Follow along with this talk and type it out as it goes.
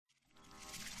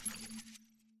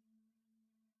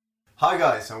Hi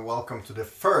guys and welcome to the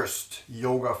first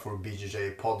Yoga for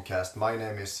BJJ podcast. My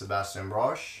name is Sebastian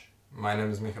Brosch. My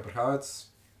name is Micha Perchavets.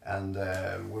 And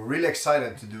we're really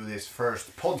excited to do this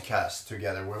first podcast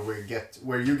together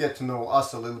where you get to know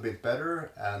us a little bit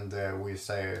better and we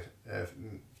say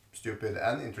stupid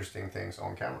and interesting things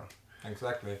on camera.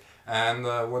 Exactly. And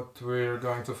what we're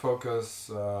going to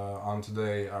focus on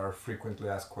today are frequently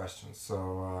asked questions.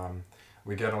 So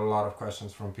we get a lot of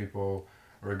questions from people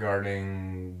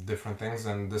regarding different things,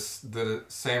 and the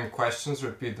same questions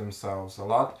repeat themselves a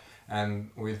lot,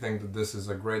 and we think that this is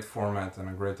a great format and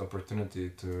a great opportunity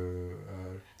to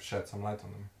shed some light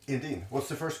on them. Indeed. What's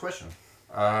the first question?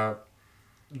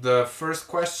 The first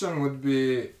question would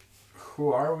be,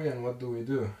 who are we and what do we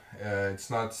do? It's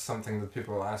not something that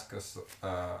people ask us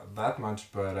that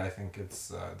much, but I think it's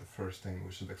the first thing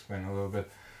we should explain a little bit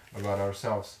about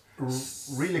ourselves.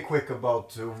 Really quick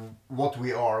about what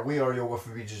we are. We are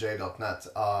yogaforbjj.net,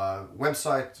 a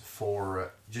website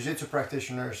for jiu-jitsu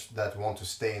practitioners that want to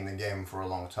stay in the game for a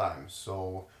long time.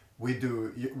 So we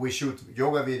shoot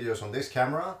yoga videos on this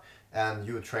camera and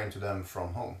you train to them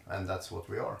from home, and that's what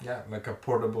we are. Yeah, like a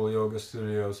portable yoga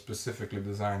studio specifically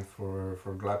designed for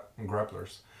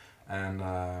grapplers. And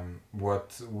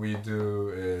what we do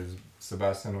is,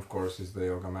 Sebastian of course is the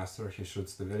yoga master, he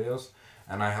shoots the videos,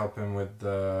 and I help him with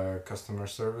the customer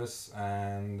service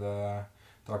and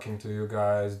talking to you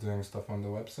guys, doing stuff on the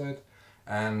website.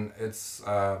 And it's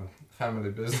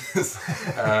family business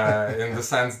in the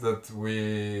sense that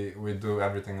we do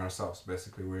everything ourselves.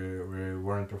 Basically, we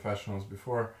weren't professionals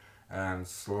before, and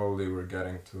slowly we're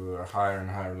getting to a higher and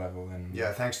higher level. And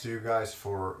yeah, thanks to you guys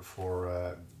for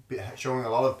showing a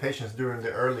lot of patience during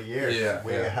the early years.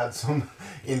 We had some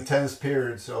intense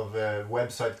periods of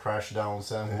website crash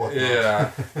downs and whatnot.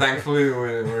 Yeah, thankfully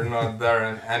we're not there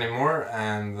anymore,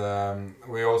 and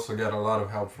we also get a lot of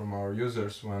help from our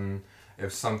users when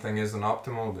if something isn't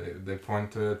optimal, they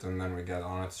point to it and then we get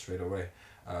on it straight away.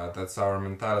 That's our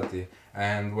mentality.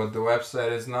 And what the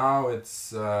website is now,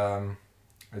 it's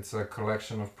a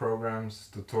collection of programs,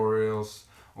 tutorials,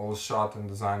 all shot and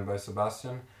designed by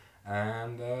Sebastian.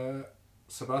 And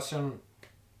Sebastian,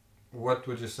 what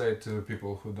would you say to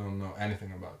people who don't know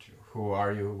anything about you? Who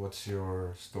are you? What's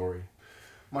your story?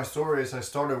 My story is I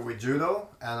started with judo,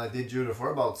 and I did judo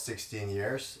for about 16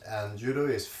 years, and judo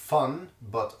is fun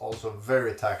but also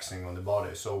very taxing on the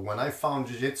body. So when I found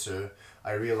jiu-jitsu,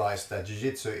 I realized that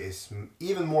jiu-jitsu is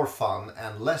even more fun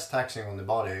and less taxing on the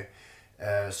body.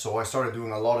 So I started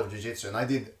doing a lot of jiu-jitsu, and I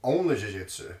did only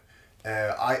jiu-jitsu.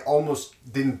 I almost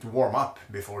didn't warm up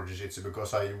before jiu-jitsu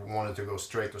because I wanted to go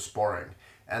straight to sparring.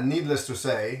 And needless to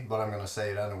say, but I'm gonna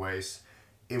say it anyways,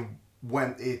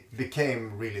 it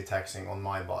became really taxing on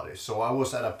my body. So I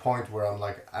was at a point where I'm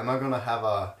like, am I gonna have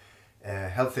a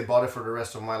healthy body for the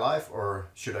rest of my life, or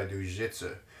should I do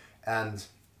jiu-jitsu? And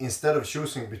instead of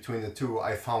choosing between the two,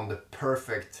 I found the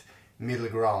perfect middle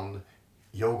ground,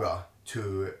 yoga,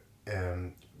 to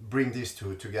bring these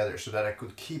two together so that I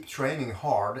could keep training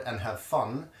hard and have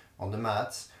fun on the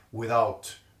mats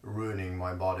without ruining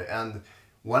my body. And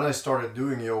when I started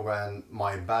doing yoga and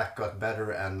my back got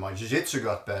better and my jiu-jitsu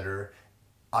got better,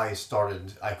 I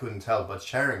couldn't help but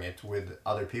sharing it with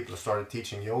other people, started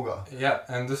teaching yoga. Yeah,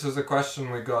 and this is a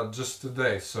question we got just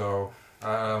today. So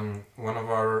one of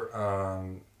our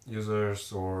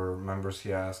users or members,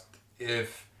 he asked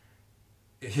if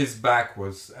his back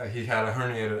was, he had a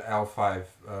herniated L5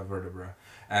 vertebra.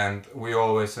 And we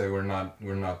always say we're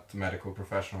not medical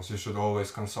professionals. You should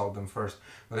always consult them first.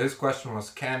 But his question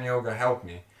was, can yoga help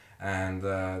me? And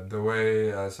the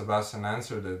way Sebastian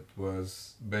answered it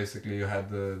was basically you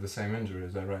had the same injury.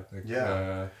 Is that right? Like,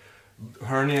 yeah.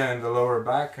 Hernia in the lower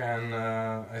back, and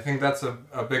I think that's a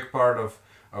big part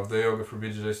of the Yoga for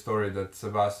BJJ story, that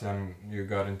Sebastian, you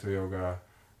got into yoga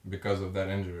because of that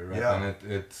injury, right? Yeah. And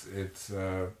it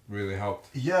really helped.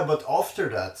 Yeah, but after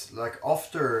that, like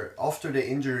after the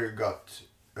injury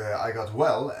I got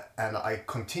well and I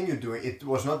continued doing it.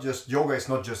 Was not just yoga is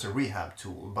not just a rehab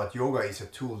tool, but yoga is a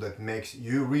tool that makes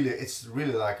you it's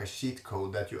really like a cheat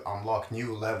code that you unlock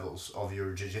new levels of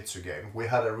your jiu-jitsu game. We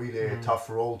had a really tough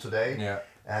roll today, yeah,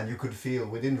 and you could feel,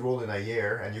 we didn't roll in a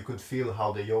year, and you could feel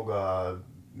how the yoga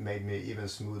made me even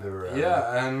smoother.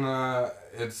 Yeah, and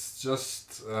it's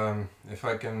just, if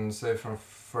I can say from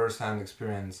first-hand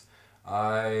experience,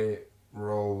 I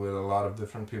roll with a lot of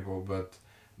different people, but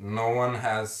no one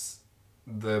has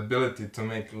the ability to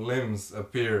make limbs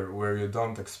appear where you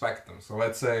don't expect them. So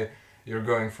let's say you're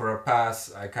going for a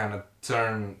pass, I kind of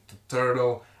turn to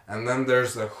turtle, and then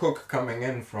there's a hook coming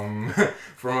in from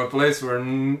from a place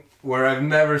where I've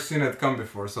never seen it come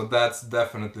before. So that's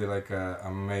definitely like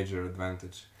a major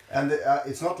advantage. And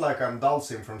it's not like I'm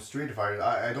Dalsim from Street Fighter.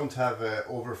 I don't have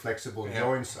over flexible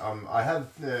joints. I have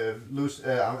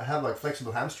I have like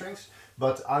flexible hamstrings.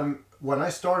 But when I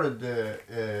started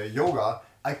yoga,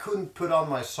 I couldn't put on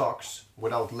my socks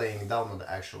without laying down on the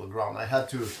actual ground. I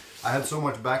had so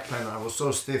much back pain and I was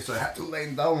so stiff, so I had to lay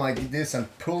down like this and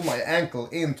pull my ankle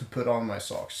in to put on my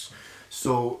socks.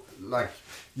 So like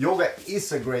yoga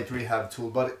is a great rehab tool,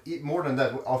 but more than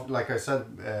that, like I said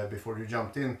before you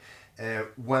jumped in,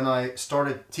 when I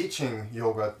started teaching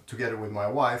yoga together with my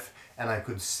wife, and I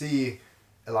could see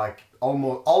like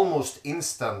almost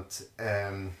instant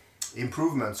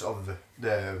improvements of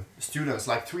the students,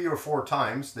 like 3 or 4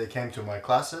 times they came to my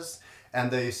classes, and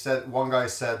they said, one guy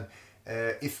said,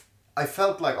 if I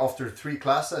felt like after 3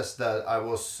 classes that I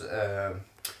was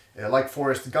like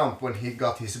Forrest Gump when he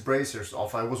got his bracers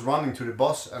off. I was running to the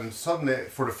bus and suddenly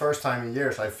for the first time in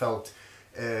years I felt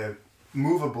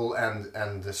movable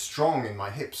and strong in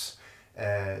my hips.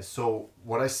 So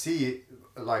what I see,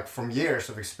 like from years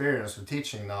of experience of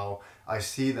teaching now, I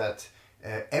see that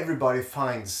everybody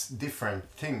finds different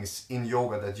things in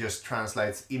yoga that just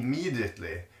translates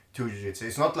immediately to jiu-jitsu.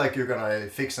 It's not like you're gonna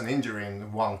fix an injury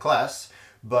in 1 class,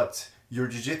 but your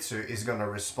jiu-jitsu is gonna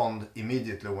respond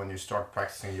immediately when you start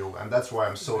practicing yoga, and that's why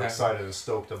I'm so excited and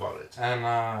stoked about it.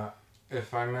 And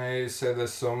if I may say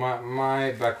this, so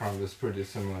my background is pretty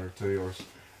similar to yours,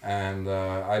 and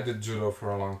I did judo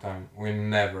for a long time. We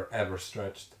never ever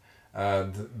stretched.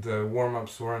 The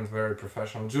warm-ups weren't very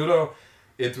professional. Judo,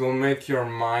 it will make your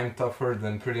mind tougher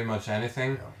than pretty much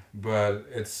anything, but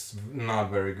it's not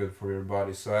very good for your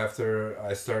body. So after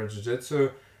I started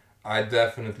jiu-jitsu, I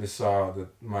definitely saw that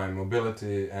my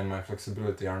mobility and my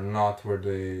flexibility are not where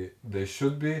they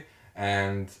should be,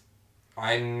 and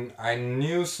I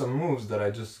knew some moves that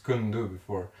I just couldn't do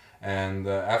before. And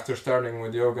after starting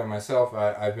with yoga myself,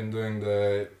 I've been doing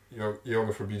the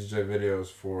yoga for BJJ videos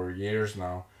for years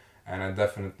now, and I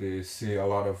definitely see a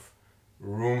lot of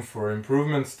room for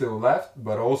improvement still left,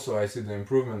 but also I see the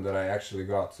improvement that I actually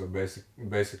got. So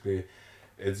basically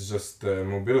it's just the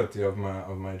mobility of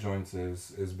my joints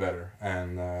is better,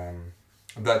 and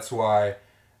that's why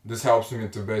this helps me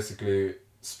to basically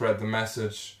spread the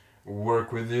message,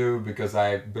 work with you, because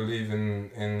I believe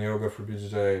in yoga for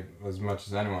BJJ as much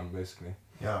as anyone, basically.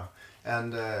 Yeah,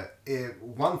 and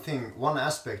one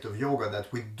aspect of yoga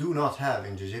that we do not have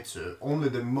in jiu-jitsu, only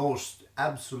the most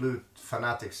absolute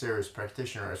fanatic serious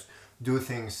practitioners do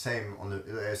things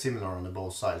similar on the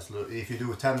both sides. If you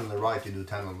do 10 on the right, you do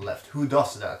 10 on the left. Who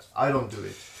does that? I don't do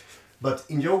it. But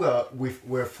in yoga,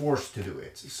 we're forced to do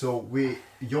it. So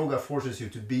yoga forces you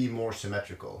to be more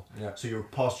symmetrical. Yeah. So your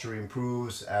posture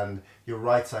improves and your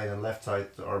right side and left side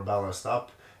are balanced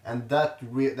up. And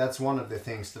that's one of the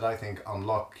things that I think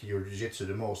unlock your jiu-jitsu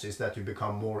the most, is that you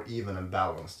become more even and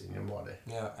balanced in your body.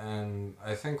 Yeah, and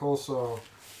I think also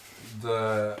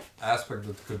the aspect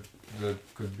that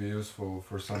could be useful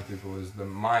for some people is the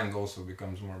mind also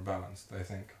becomes more balanced, I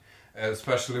think.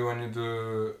 Especially when you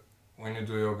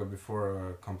do yoga before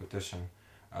a competition,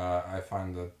 I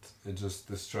find that it just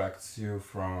distracts you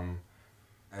from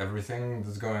everything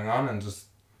that's going on and just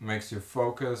makes you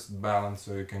focused, balanced,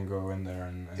 so you can go in there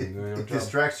and do your job. It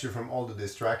distracts you from all the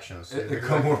distractions, so you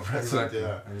become more present.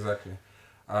 Exactly.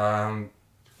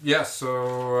 Yeah, so...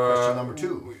 question number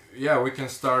 2. We can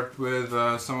start with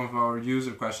some of our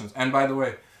user questions. And by the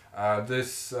way,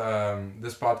 this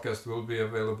podcast will be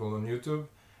available on YouTube,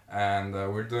 and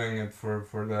we're doing it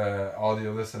for the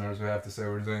audio listeners. We have to say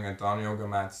we're doing it on yoga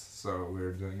mats, so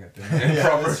we're doing it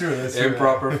in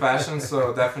proper fashion.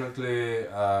 So definitely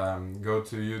go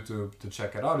to YouTube to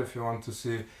check it out if you want to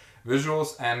see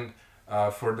visuals. And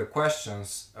for the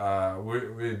questions,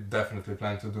 we definitely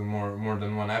plan to do more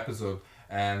than one episode.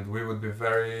 And we would be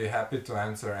very happy to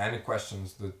answer any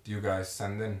questions that you guys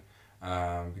send in,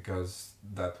 because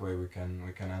that way we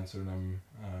can answer them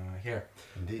here.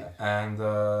 Indeed. And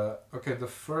okay, the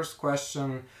first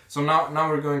question. So now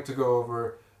we're going to go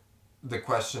over the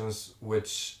questions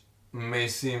which may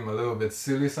seem a little bit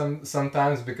silly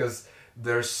sometimes, because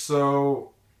there's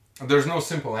no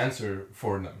simple answer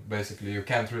for them. Basically, you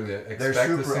can't really expect.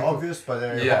 They're super obvious, but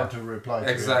they're hard to reply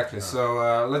to. Exactly. Yeah.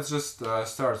 So let's just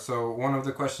start. So one of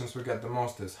the questions we get the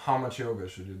most is, how much yoga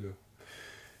should you do?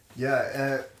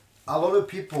 Yeah, a lot of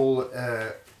people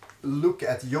look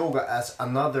at yoga as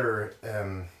another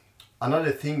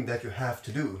thing that you have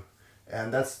to do,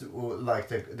 and that's like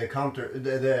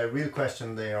the real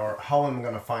question. They are, how am I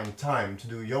gonna find time to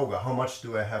do yoga? How much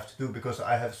do I have to do, because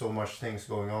I have so much things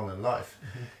going on in life.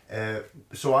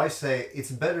 So I say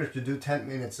it's better to do 10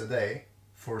 minutes a day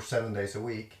for 7 days a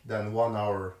week than 1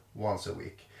 hour once a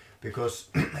week. because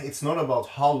it's not about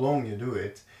how long you do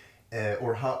it,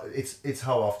 or how it's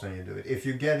how often you do it. If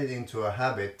you get it into a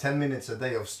habit, 10 minutes a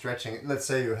day of stretching. Let's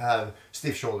say you have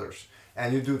stiff shoulders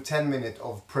and you do 10 minutes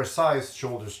of precise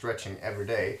shoulder stretching every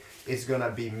day, it's gonna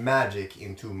be magic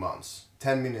in 2 months.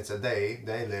 10 minutes a day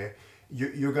daily,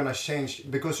 you're gonna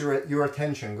change, because your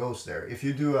attention goes there. If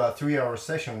you do a 3-hour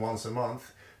session once a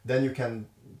month, then you can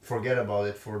forget about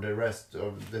it for the rest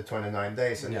of the 29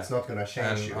 days, and it's not gonna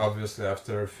change. And obviously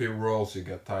after a few rolls you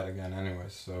get tight again anyway,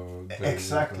 so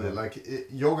exactly, like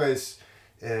yoga is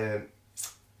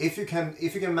if you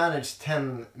can manage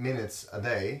 10 minutes a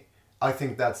day, I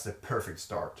think that's the perfect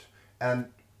start. And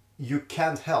you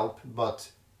can't help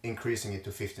but increasing it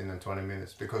to 15 and 20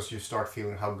 minutes, because you start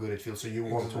feeling how good it feels, so you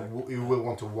will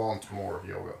want more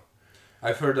yoga.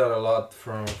 I've heard that a lot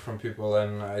from people,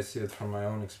 and I see it from my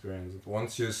own experience.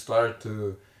 Once you start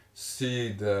to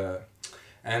see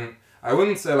and I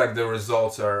wouldn't say like the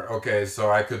results are okay, so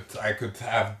I could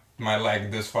have my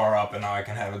leg this far up and now I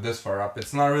can have it this far up.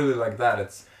 It's not really like that.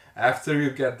 It's after you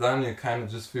get done, you kind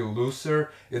of just feel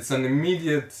looser. It's an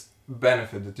immediate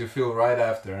benefit that you feel right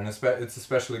after, and it's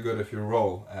especially good if you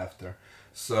roll after.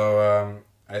 So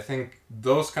I think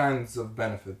those kinds of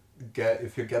benefit,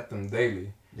 if you get them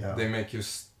daily, they make you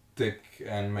stick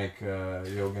and make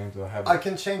yoga into a habit. I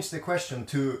can change the question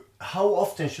to how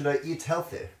often should I eat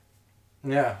healthy?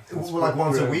 Yeah. Like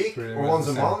once a week or once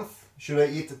a month? Should I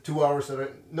eat 2 hours a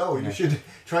day? No, you should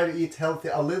try to eat healthy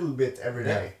a little bit every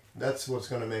day. That's what's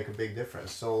going to make a big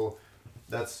difference. So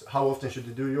that's how often should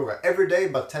you do yoga? Every day,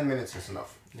 but 10 minutes is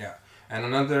enough. Yeah. And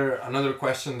another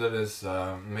question that is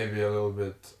maybe a little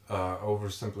bit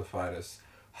oversimplified is,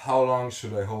 how long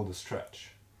should I hold a stretch?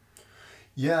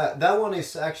 Yeah, that one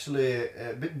is actually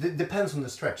depends on the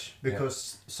stretch,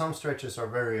 because some stretches are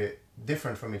very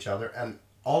different from each other, and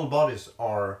all bodies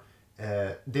are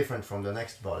different from the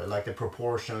next body, like the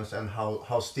proportions and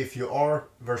how stiff you are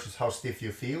versus how stiff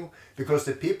you feel. Because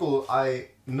the people I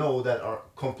know that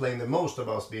complain the most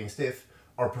about being stiff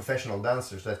are professional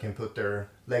dancers that can put their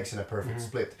legs in a perfect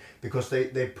split, because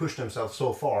they push themselves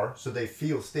so far, so they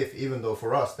feel stiff, even though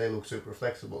for us they look super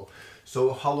flexible.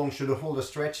 So how long should you hold a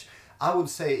stretch? I would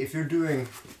say if you're doing,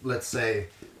 let's say,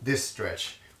 this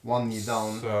stretch, one knee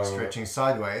down, stretching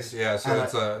sideways. Yeah, so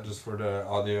it's just for the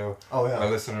audio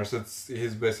listeners,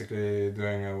 he's basically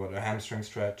doing a hamstring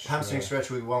stretch. Hamstring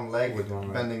stretch with one leg,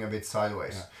 bending a bit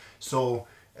sideways. Yeah. So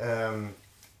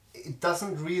it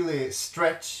doesn't really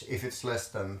stretch if it's less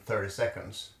than 30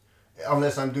 seconds.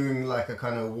 Unless I'm doing like a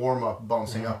kind of warm-up,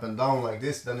 bouncing up and down like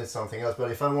this, then it's something else. But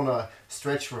if I want to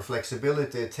stretch for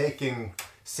flexibility, taking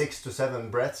 6 to 7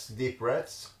 breaths, deep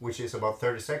breaths, which is about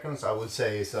 30 seconds, I would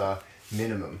say is a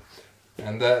minimum.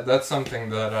 And that's something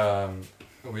that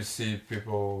we see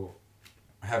people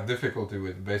have difficulty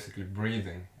with, basically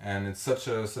breathing. And it's such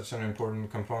an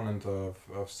important component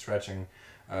of stretching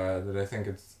that I think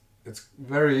it's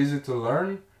very easy to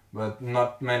learn, but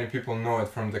not many people know it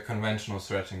from the conventional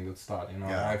stretching that's taught.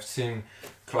 I've seen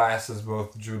classes,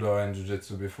 both judo and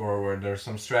jiu-jitsu before, where there's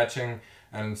some stretching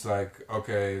and it's like,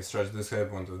 okay, stretch this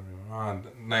hip, 1, 2,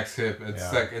 3, next hip.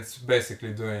 It's like, it's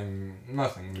basically doing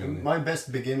nothing really. My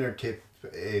best beginner tip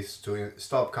is to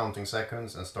stop counting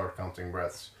seconds and start counting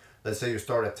breaths. Let's say you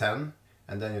start at 10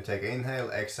 and then you take inhale,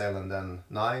 exhale, and then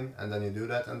 9, and then you do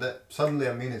that, and that suddenly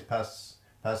a minute passes.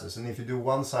 And if you do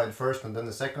one side first and then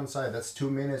the second side, that's 2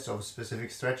 minutes of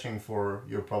specific stretching for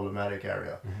your problematic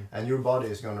area. And your body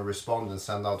is going to respond and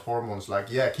send out hormones like,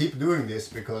 yeah, keep doing this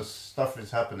because stuff is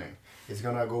happening. It's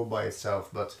going to go by itself.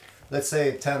 But let's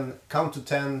say 10, count to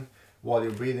 10 while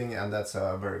you're breathing, and that's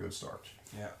a very good start.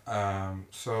 Yeah.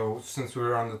 So since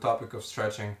we're on the topic of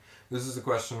stretching, this is a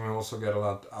question we also get a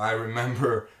lot. I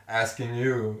remember asking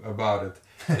you about it.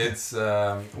 It's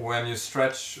when you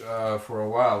stretch for a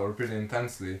while or pretty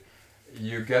intensely,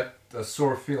 you get a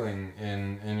sore feeling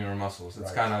in your muscles.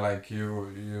 It's kind of like you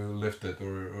lifted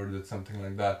or did something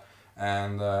like that.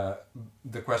 And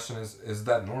the question is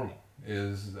that normal?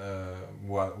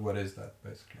 What is that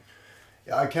basically?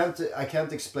 Yeah, I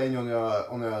can't explain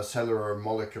on a cellular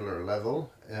molecular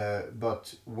level,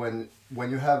 but when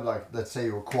you have, like, let's say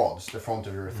your quads, the front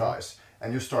of your thighs,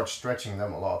 and you start stretching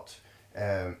them a lot,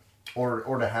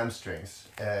 or the hamstrings,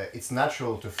 it's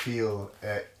natural to feel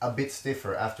a bit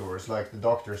stiffer afterwards. Like the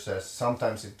doctor says,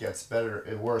 sometimes it gets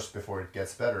worse before it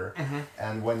gets better.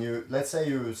 And when let's say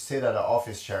you sit at an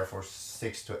office chair for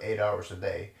 6 to 8 hours a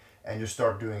day, and you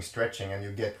start doing stretching and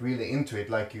you get really into it,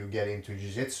 like you get into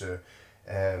jiu-jitsu,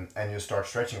 and you start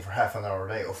stretching for half an hour a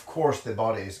day, of course the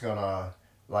body is gonna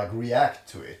like react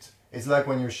to it. It's like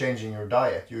when you're changing your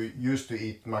diet. You used to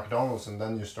eat McDonald's and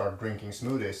then you start drinking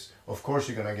smoothies. Of course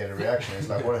you're gonna get a reaction. It's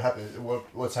like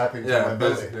what's happening to my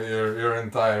belly? Basically your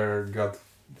entire gut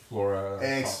flora.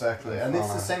 Exactly, and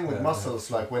it's the same with muscles.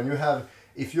 Like when you have,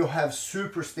 if you have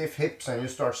super stiff hips and you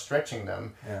start stretching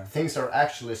them, things are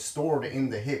actually stored in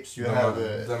the hips. You have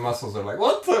the muscles are like,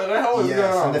 what the hell is going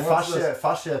on? And the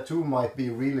fascia too might be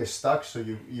really stuck, so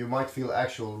you might feel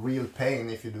actual real pain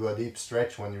if you do a deep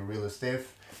stretch when you're really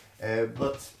stiff.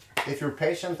 But if you're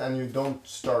patient and you don't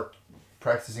start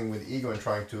practicing with ego and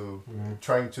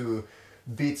trying to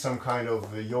beat some kind of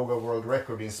yoga world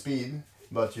record in speed,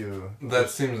 but that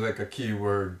seems like a key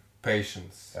word,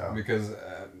 patience, because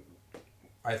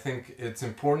I think it's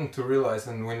important to realize,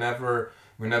 and we never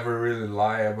really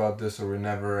lie about this, or we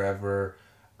never ever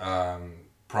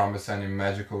promise any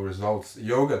magical results.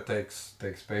 Yoga takes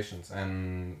patience,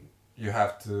 and you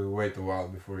have to wait a while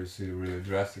before you see really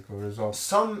drastic results.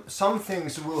 Some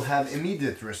things will have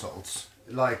immediate results,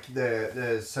 like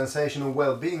the sensation of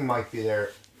well-being might be there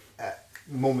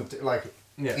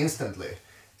instantly.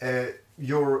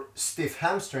 Your stiff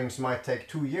hamstrings might take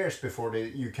 2 years before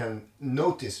you can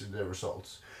notice the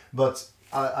results. But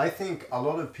I think a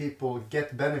lot of people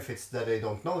get benefits that they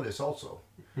don't notice also.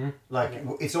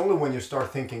 It's only when you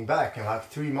start thinking back, and like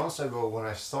 3 months ago when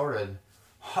I started,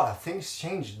 things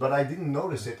changed, but I didn't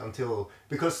notice it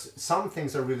because some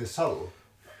things are really subtle.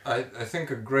 I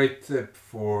think a great tip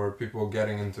for people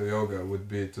getting into yoga would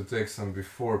be to take some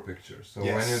before pictures. So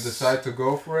when you decide to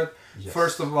go for it,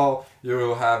 first of all, you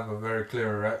will have a very clear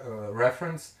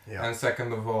reference, and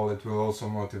second of all, it will also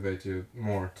motivate you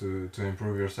more to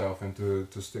improve yourself and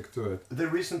to stick to it. The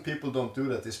reason people don't do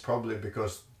that is probably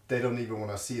because they don't even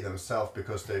want to see themselves,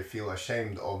 because they feel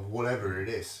ashamed of whatever it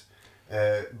is.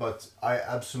 But I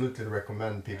absolutely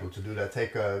recommend people to do that.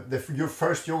 Take your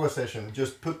first yoga session,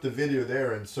 just put the video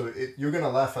there, and so you're gonna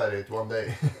laugh at it one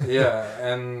day.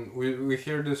 Yeah, and we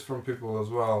hear this from people as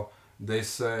well. They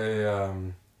say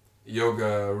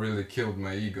yoga really killed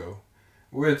my ego,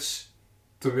 which,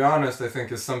 to be honest, I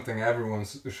think is something everyone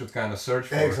should kind of search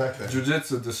for. Exactly.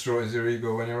 Jiu-Jitsu destroys your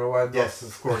ego when you're a white belt,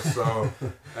 of course. So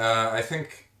I think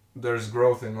there's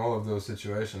growth in all of those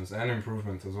situations, and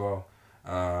improvement as well.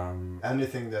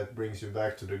 Anything that brings you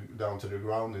back down to the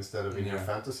ground instead of in your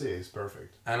fantasy is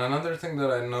perfect. And another thing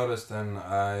that I noticed, and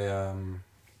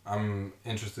I'm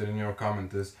interested in your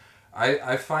comment, is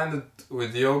I find it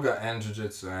with yoga and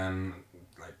jiu-jitsu and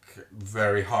like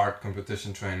very hard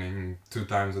competition training 2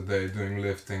 times a day, doing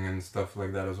lifting and stuff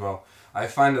like that as well. I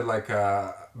find it like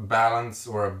a balance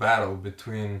or a battle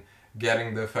between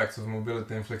getting the effects of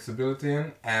mobility and flexibility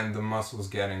in, and the muscles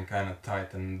getting kind of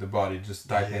tight and the body just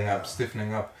tightening up,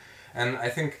 stiffening up. And I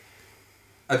think,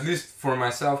 at least for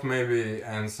myself maybe,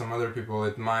 and some other people,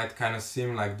 it might kind of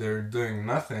seem like they're doing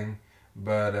nothing,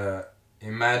 but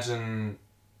imagine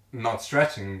not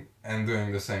stretching and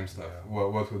doing the same stuff.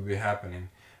 What would be happening?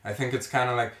 I think it's kind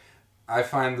of like, I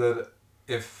find that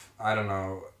if, I don't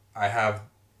know, I have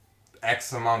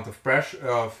X amount of pressure,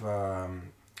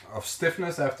 of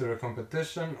stiffness after a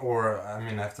competition, or I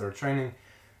mean after a training,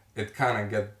 it kind of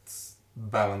gets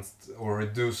balanced or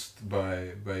reduced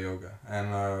by yoga. And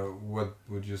what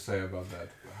would you say about that?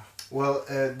 Well,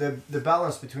 the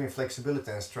balance between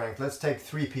flexibility and strength, let's take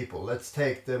 3 people. Let's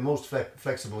take the most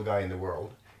flexible guy in the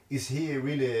world. Is he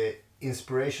really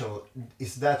inspirational?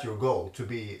 Is that your goal, to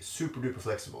be super duper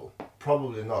flexible?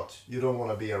 Probably not. You don't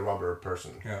want to be a rubber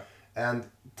person. Yeah. And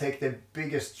take the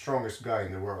biggest, strongest guy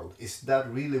in the world. Is that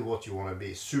really what you want to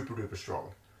be? Super duper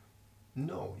strong?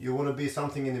 No. You want to be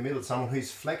something in the middle. Someone who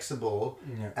is flexible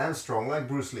and strong, like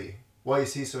Bruce Lee. Why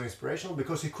is he so inspirational?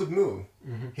 Because he could move.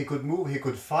 Mm-hmm. He could move, he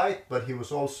could fight, but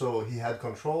he had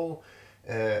control,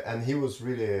 and he was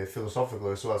really philosophical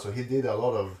as well. So he did a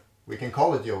lot of, we can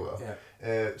call it yoga.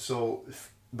 Yeah.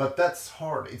 But that's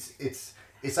hard.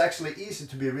 It's actually easy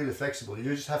to be really flexible.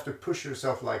 You just have to push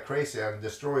yourself like crazy and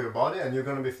destroy your body, and you're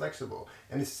going to be flexible.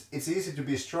 And it's easy to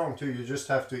be strong too. You just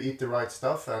have to eat the right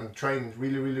stuff and train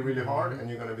really, really, really hard, and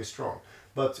you're going to be strong.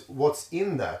 But what's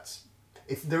in that?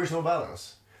 There is no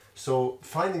balance. So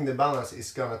finding the balance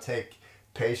is going to take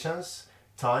patience,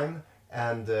 time,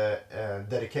 and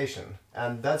dedication.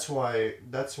 And that's why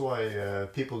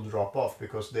people drop off,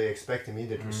 because they expect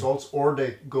immediate results, or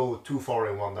they go too far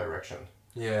in one direction.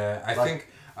 Yeah, I think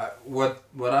what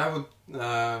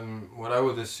I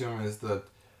would assume is that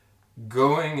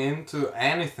going into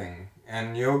anything,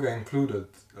 and yoga included,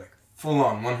 like full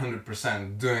on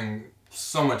 100%, doing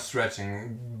so much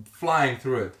stretching, flying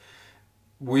through it,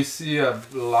 we see a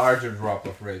larger drop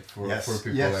of rate for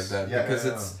people like that,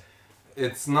 because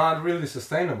it's not really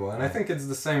sustainable. And I think it's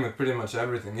the same with pretty much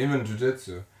everything, even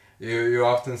jiu-jitsu. you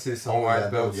often see some white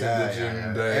belts in the gym.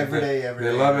 Every day.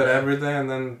 They love it every day, and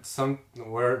then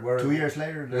where 2 years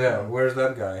later. Where's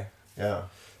that guy?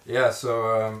 Yeah. So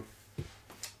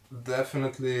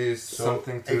definitely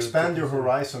something to expand your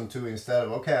horizon too. Instead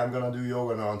of okay, I'm gonna do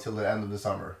yoga now until the end of the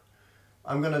summer.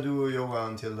 I'm gonna do yoga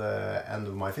until the end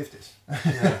of my 50s.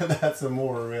 Yeah. That's a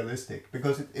more realistic,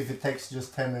 because if it takes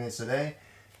just 10 minutes a day,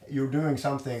 you're doing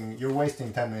something. You're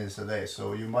wasting 10 minutes a day.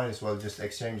 So you might as well just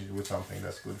exchange it with something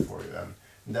that's good for you, and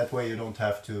that way you don't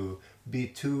have to be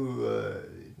too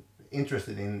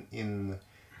interested in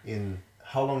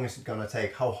how long is it gonna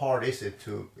take, how hard is it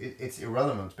to. It's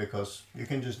irrelevant, because you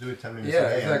can just do it 10 minutes a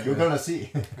day, and you're gonna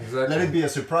see. Exactly. Let it be a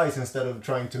surprise instead of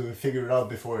trying to figure it out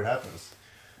before it happens.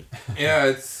 Yeah,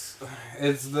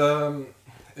 it's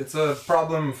a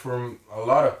problem for a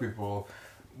lot of people.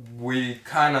 We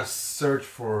kind of search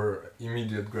for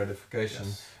immediate gratification,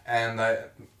 yes. And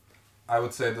I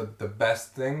would say that the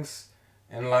best things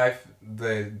in life,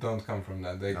 they don't come from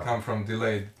that. They come from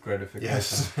delayed gratification.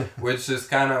 Yes. Which is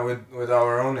kind of with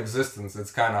our own existence,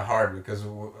 it's kind of hard, because a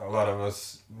lot of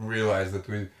us realize that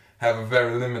we have a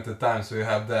very limited time, so you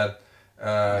have that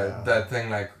that thing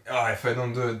like, oh, if I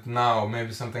don't do it now,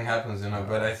 maybe something happens,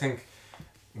 But I think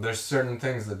there's certain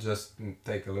things that just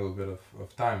take a little bit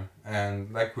of time,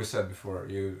 and like we said before,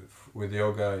 with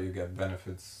yoga you get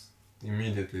benefits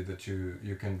immediately that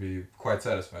you can be quite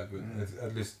satisfied with.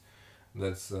 At least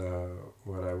that's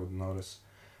what I would notice.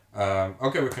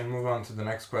 Okay, we can move on to the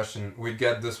next question. We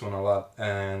get this one a lot,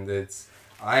 and it's,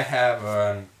 I have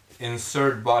an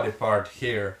insert body part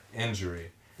here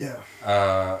injury.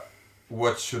 Yeah.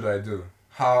 What should I do?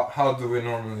 How do we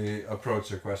normally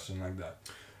approach a question like that?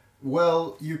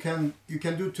 Well, you can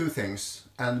do two things,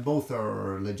 and both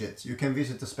are legit. You can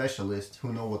visit a specialist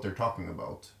who know what they're talking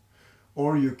about,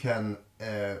 or you can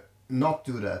not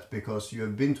do that, because you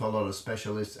have been to a lot of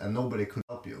specialists and nobody could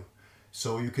help you.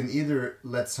 So you can either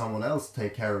let someone else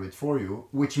take care of it for you,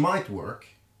 which might work.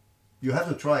 You have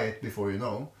to try it before you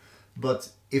know. But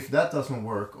if that doesn't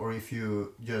work, or if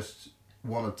you just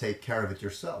want to take care of it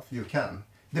yourself, you can.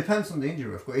 Depends on the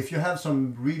injury, of course. If you have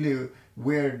some really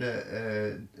weird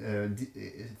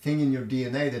thing in your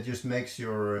DNA that just makes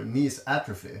your knees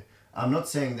atrophy, I'm not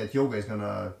saying that yoga is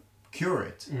gonna cure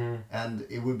it, and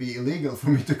it would be illegal for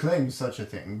me to claim such a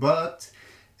thing. But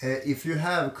if you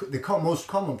have the most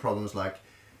common problems like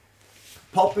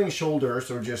popping shoulders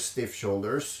or just stiff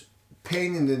shoulders,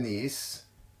 pain in the knees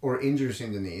or injuries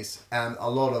in the knees, and a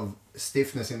lot of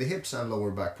stiffness in the hips and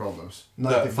lower back problems.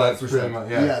 95%.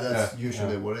 That's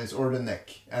usually what it is, or the neck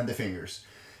and the fingers.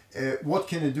 What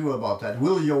can you do about that?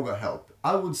 Will yoga help?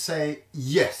 I would say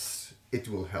yes, it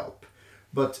will help,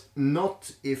 but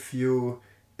not if you.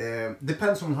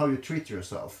 Depends on how you treat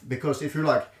yourself. Because if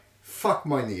you're like, fuck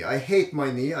my knee, I hate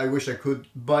my knee, I wish I could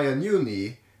buy a new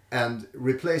knee and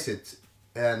replace it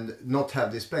and not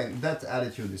have this pain, that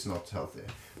attitude is not healthy.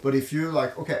 But if you're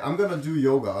like, okay, I'm gonna do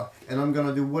yoga and I'm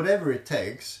gonna do whatever it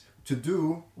takes to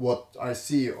do what I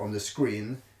see on the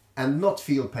screen and not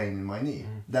feel pain in my knee,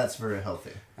 that's very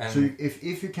healthy. And so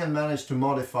if you can manage to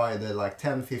modify the like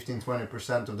 10, 15,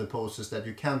 20% of the poses that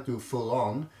you can't do full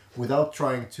on without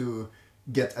trying to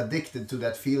get addicted to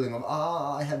that feeling of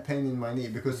I had pain in my knee,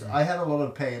 because I had a lot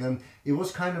of pain and it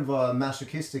was kind of a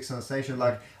masochistic sensation,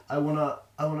 like I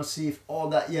wanna see if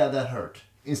that hurt,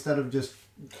 instead of just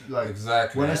like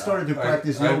exactly. When I started to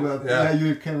practice yoga,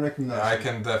 you can recognize I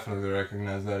can definitely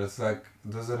recognize that. It's like,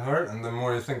 does it hurt? And the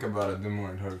more you think about it, the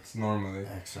more it hurts normally.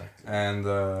 Exactly. And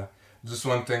just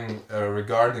one thing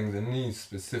regarding the knees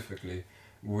specifically,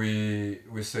 we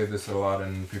say this a lot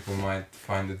and people might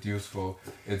find it useful.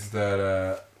 It's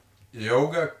that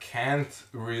yoga can't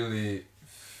really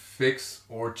fix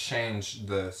or change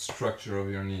the structure of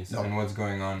your knees and what's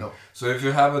going on. No. So if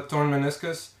you have a torn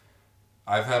meniscus,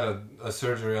 I've had a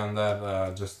surgery on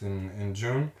that just in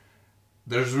June.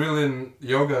 There's really,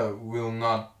 yoga will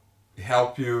not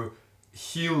help you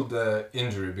heal the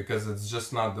injury, because it's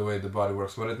just not the way the body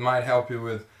works. What it might help you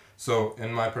with, so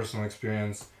in my personal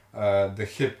experience, the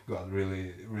hip got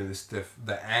really, really stiff,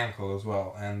 the ankle as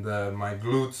well, and my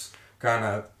glutes kind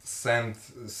of sent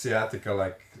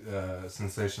sciatica-like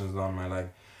sensations down my leg.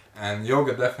 And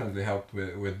yoga definitely helped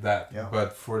with that. Yeah.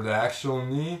 But for the actual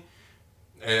knee,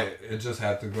 it just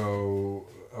had to go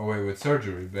away with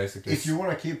surgery, basically. If you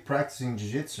want to keep practicing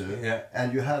jiu-jitsu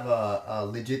and you have a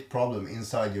legit problem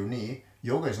inside your knee,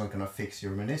 yoga is not going to fix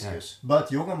your meniscus.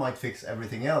 But yoga might fix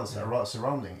everything else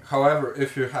surrounding. However,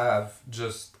 if you have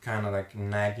just kind of like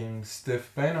nagging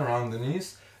stiff pain around the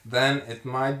knees, then it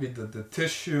might be that the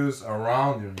tissues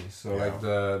around your knees, so like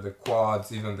the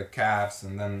quads, even the calves,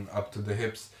 and then up to the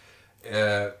hips,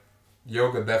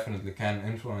 yoga definitely can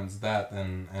influence that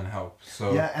and help.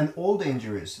 So Yeah, and all the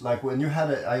injuries, like when you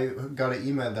had I got an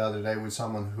email the other day with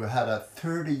someone who had a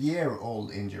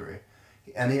 30-year-old injury,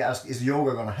 and he asked, "Is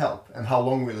yoga gonna help? And how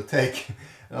long will it take?"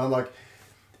 And I'm like,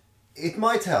 it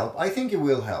might help. I think it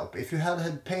will help. If you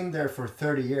had pain there for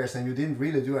 30 years and you didn't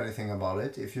really do anything about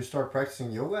it, if you start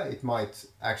practicing yoga, it might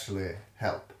actually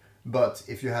help. But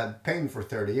if you had pain for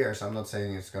 30 years, I'm not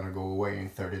saying it's going to go away in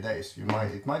 30 days.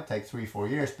 It might take 3-4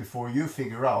 years before you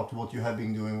figure out what you have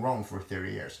been doing wrong for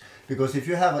 30 years. Because if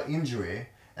you have an injury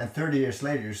and 30 years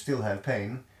later you still have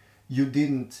pain, you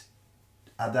didn't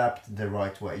adapt the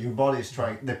right way. Your body is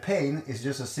trying. The pain is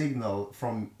just a signal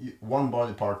from one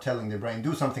body part telling the brain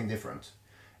do something different.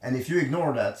 And if you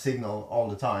ignore that signal all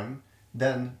the time,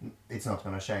 then it's not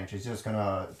going to change. It's just going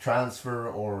to transfer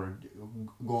or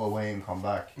go away and come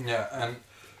back. yeah, and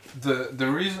the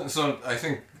reason, so I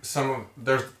think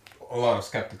there's a lot of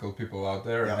skeptical people out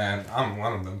there, Yeah. and I'm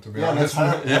one of them, to be Yeah, honest.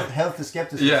 that's healthy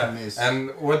skepticism is.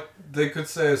 And what they could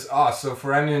say is, so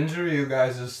for any injury, you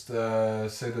guys just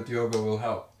say that yoga will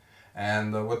help. And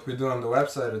what we do on the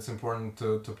website, it's important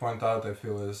to point out, I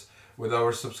feel, is with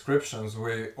our subscriptions,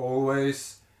 we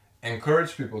always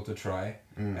encourage people to try.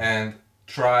 And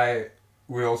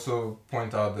we also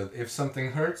point out that if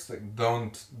something hurts, like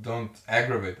don't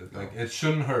aggravate it. Like it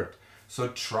shouldn't hurt. So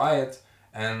try it.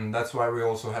 And that's why we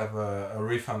also have a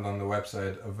refund on the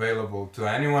website available to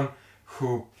anyone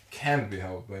who can't be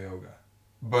helped by yoga.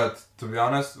 But to be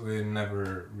honest, we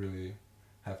never really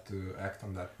have to act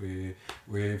on that.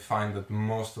 We find that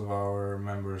most of our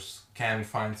members can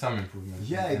find some improvement.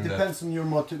 Yeah, it depends on your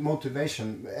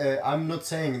motivation. I'm not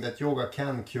saying that yoga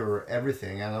can cure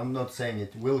everything, and I'm not saying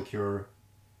it will cure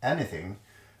anything.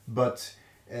 But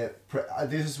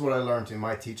this is what I learned in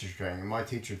my teacher's training. My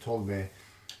teacher told me,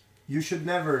 you should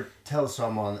never tell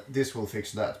someone this will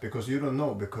fix that, because you don't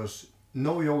know, because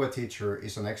no yoga teacher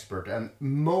is an expert, and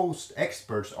most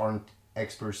experts aren't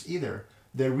experts either.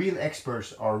 The real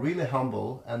experts are really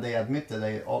humble and they admit that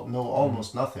they know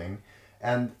almost nothing.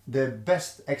 And the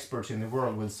best experts in the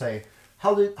world will say,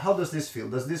 how does this feel?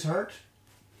 Does this hurt?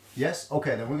 Yes?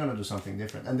 Okay, then we're going to do something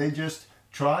different. And they just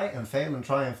try and fail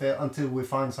until we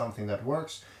find something that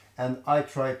works. And I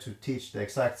try to teach the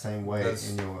exact same way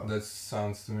in yoga. That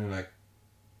sounds to me like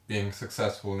being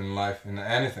successful in life, in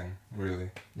anything, really.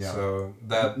 Yeah. So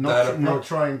not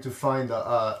trying to find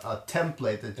a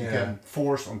template that you can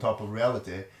force on top of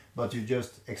reality, but you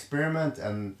just experiment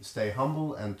and stay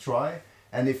humble and try.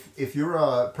 And if you're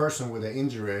a person with an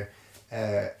injury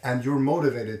and you're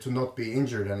motivated to not be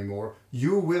injured anymore,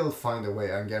 you will find a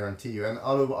way, I guarantee you. And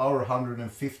out of our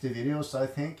 150 videos, I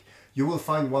think, you will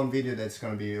find one video that's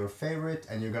going to be your favorite,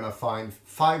 and you're going to find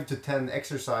 5 to 10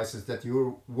 exercises that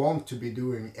you want to be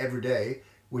doing every day,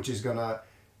 which is going to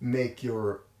make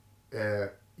your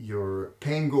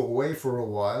pain go away for a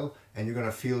while, and you're going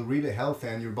to feel really healthy,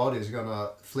 and your body is going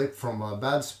to flip from a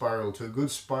bad spiral to a good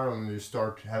spiral, and you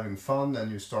start having fun and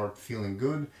you start feeling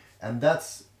good. And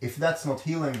if that's not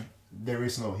healing, there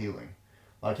is no healing.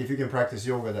 Like if you can practice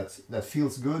yoga that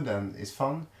feels good and is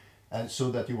fun, and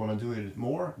so that you want to do it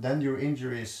more, then your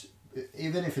injuries,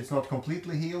 even if it's not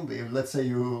completely healed, if let's say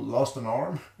you lost an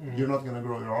arm, you're not going to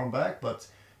grow your arm back, but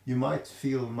you might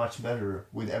feel much better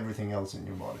with everything else in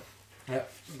your body. Yeah,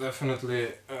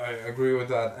 definitely, I agree with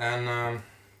that. And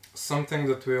something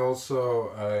that we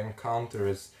also encounter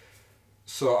is,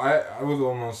 so I would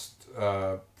almost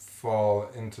fall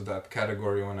into that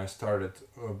category when I started,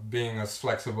 being as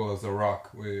flexible as a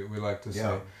rock, we like to say.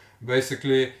 Yeah.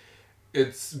 Basically,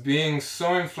 it's being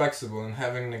so inflexible and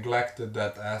having neglected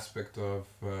that aspect of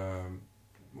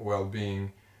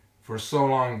well-being for so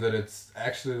long that it's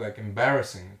actually like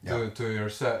embarrassing to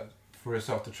yourself, for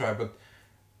yourself to try. But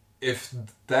if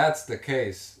that's the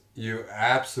case, you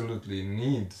absolutely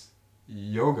need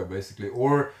yoga, basically,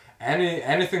 or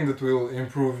anything that will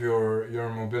improve your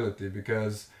mobility,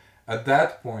 because at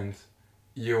that point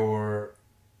your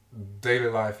daily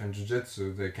life and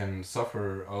jiu-jitsu, they can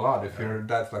suffer a lot if you're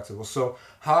that flexible. So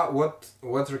what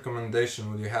recommendation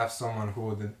would you have someone who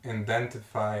would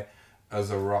identify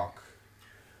as a rock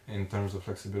in terms of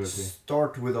flexibility?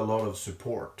 Start with a lot of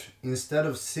support. Instead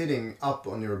of sitting up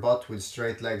on your butt with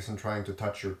straight legs and trying to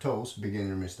touch your toes,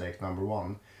 beginner mistake number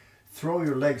 1, throw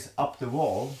your legs up the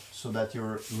wall so that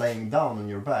you're laying down on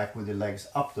your back with your legs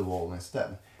up the wall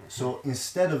instead. So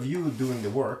instead of you doing the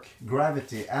work,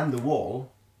 gravity and the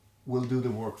wall will do the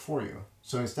work for you.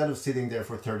 So instead of sitting there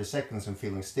for 30 seconds and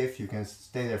feeling stiff, you can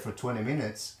stay there for 20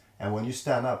 minutes, and when you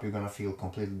stand up, you're gonna feel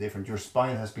completely different. Your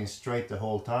spine has been straight the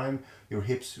whole time, your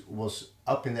hips was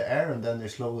up in the air and then they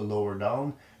slowly lower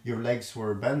down, your legs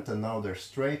were bent and now they're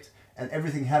straight, and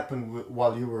everything happened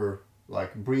while you were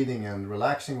like breathing and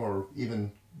relaxing, or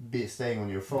even staying on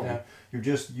your phone. Yeah. You're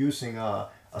just using a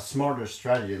smarter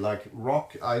strategy. Like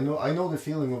rock, I know the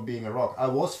feeling of being a rock. I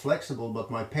was flexible, but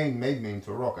my pain made me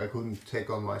into a rock. I couldn't take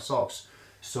on my socks.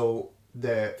 So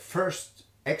the first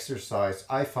exercise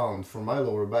I found for my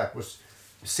lower back was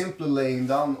simply laying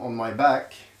down on my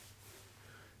back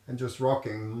and just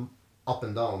rocking up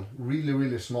and down, really,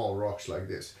 really small rocks like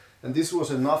this. And this was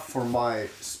enough for my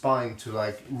spine to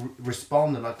like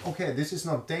respond and like, okay, this is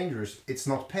not dangerous, it's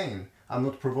not pain, I'm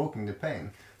not provoking the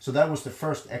pain. So that was the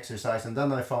first exercise, and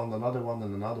then I found another one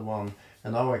and another one,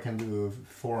 and now I can do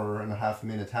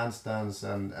 4.5-minute handstands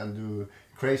and do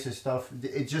crazy stuff.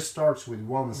 It just starts with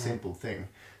one simple thing.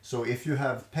 So if you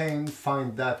have pain,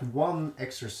 find that one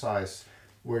exercise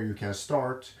where you can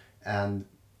start and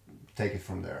take it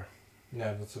from there.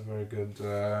 Yeah, that's a very good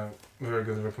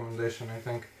recommendation, I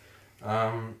think.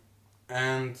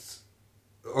 And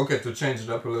okay, to change it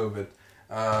up a little bit,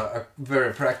 a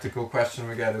very practical question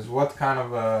we get is, what kind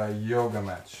of a yoga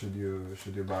mat should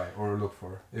you buy or look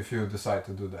for if you decide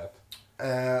to do that?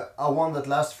 A one that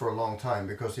lasts for a long time,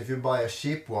 because if you buy a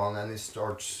cheap one and it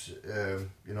starts,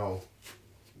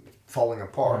 falling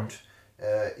apart,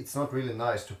 it's not really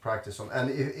nice to practice on. And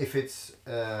if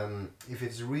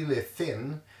it's really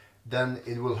thin, then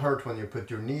it will hurt when you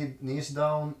put your knees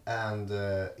down, and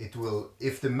it will,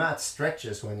 if the mat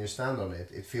stretches when you stand on it,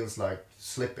 it feels like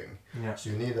slipping. Yeah. So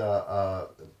you need a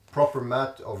proper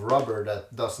mat of rubber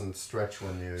that doesn't stretch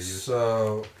when you use it.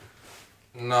 So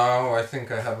now I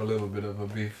think I have a little bit of a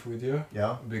beef with you.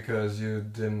 Yeah. Because you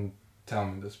didn't tell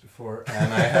me this before,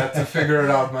 and I had to figure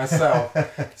it out myself.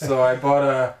 So I bought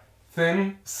a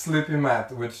thin, slippy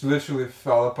mat, which literally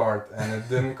fell apart, and it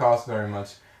didn't cost very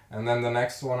much. And then the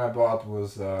next one I bought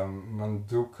was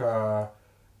Manduka.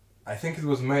 I think it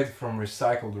was made from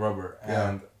recycled rubber.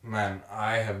 And man,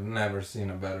 I have never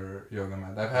seen a better yoga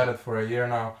mat. I've had it for a year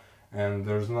now, and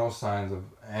there's no signs of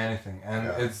anything. And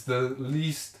it's the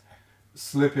least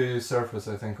slippy surface,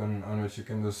 I think, on which you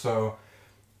can do. So,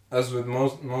 as with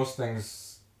most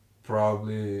things,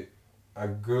 probably a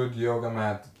good yoga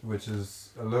mat, which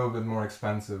is a little bit more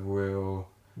expensive, will...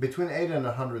 Between $80 and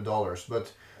 $100,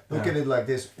 but... Look at it like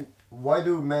this. Why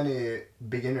do many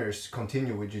beginners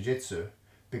continue with jiu-jitsu?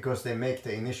 Because they make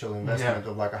the initial investment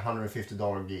of like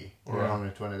 $150 gi or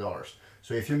 $120.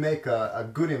 So if you make a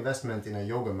good investment in a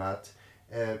yoga mat,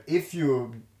 if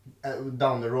you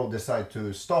down the road decide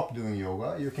to stop doing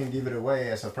yoga, you can give it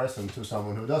away as a present to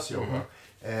someone who does yoga.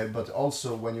 But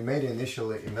also when you made the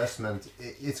initial investment,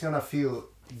 it's gonna feel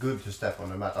good to step on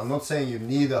the mat. I'm not saying you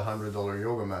need a $100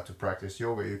 yoga mat to practice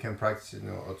yoga. You can practice it,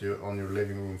 on your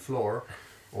living room floor,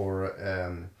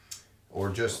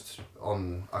 or just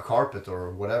on a carpet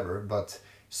or whatever. But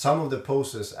some of the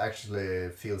poses actually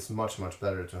feels much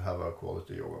better to have a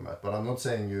quality yoga mat. But I'm not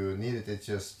saying you need it. It's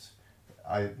just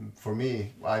for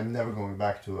me, I'm never going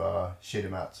back to a shitty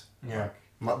mat. Yeah.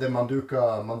 Like the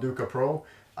Manduka Pro,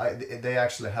 they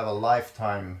actually have a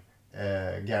lifetime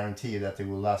guarantee that it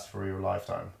will last for your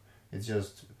lifetime. It's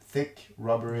just thick,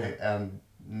 rubbery, and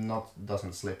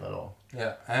doesn't slip at all.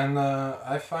 Yeah, and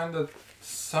I find that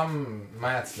some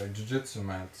mats, like jiu-jitsu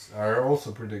mats, are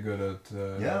also pretty good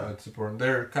at supporting.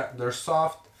 They're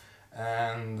soft,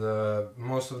 and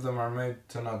most of them are made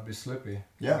to not be slippy.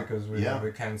 Yeah, because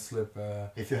we can't slip.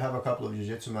 If you have a couple of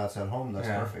jiu-jitsu mats at home, that's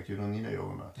perfect. You don't need a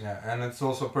yoga mat. Yeah, and it's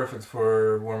also perfect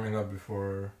for warming up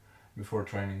before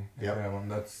training. Yeah,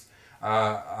 that's.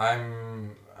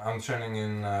 I'm training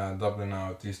in Dublin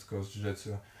now at East Coast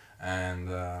Jiu-Jitsu, and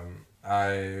I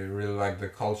really like the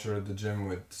culture at the gym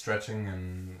with stretching,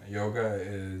 and yoga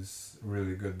is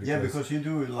really good. Because you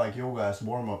do like yoga as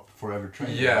warm-up for every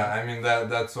training. Yeah, right? I mean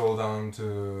that's all down to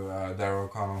Darryl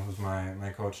O'Connell, who's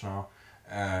my coach now.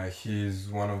 He's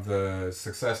one of the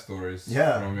success stories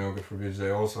from Yoga for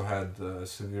BJ. Also had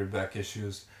severe back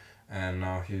issues, and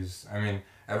now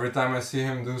every time I see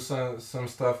him do some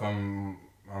stuff, I'm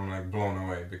like blown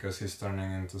away, because he's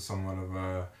turning into somewhat of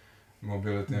a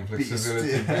mobility and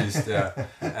flexibility beast. Yeah.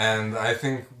 And I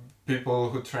think people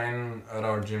who train at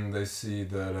our gym, they see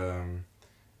that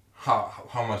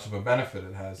how much of a benefit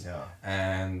it has. Yeah.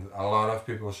 And a lot of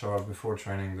people show up before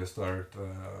training, they start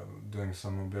doing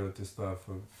some mobility stuff,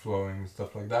 flowing,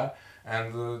 stuff like that.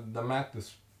 And the mat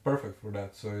is perfect for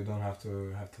that, so you don't have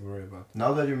to worry about it.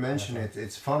 Now that you mention it,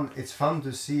 it's fun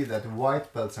to see that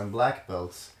white belts and black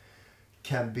belts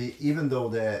can be, even though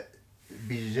the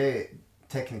BJJ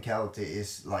technicality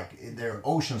is like they're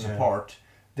oceans apart,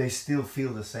 they still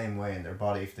feel the same way in their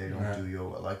body if they don't do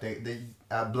yoga. Like they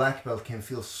a black belt can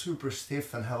feel super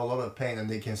stiff and have a lot of pain, and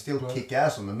they can still kick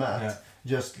ass on the mat. Yeah.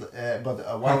 Just but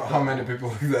a white belt, how many people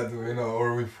like that do we know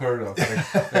or we've heard of?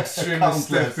 Like, extremely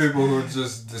stiff people who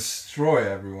just destroy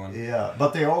everyone. Yeah,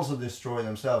 but they also destroy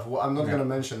themselves. Well, I'm not Yeah. gonna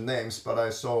mention names, but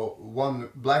I saw one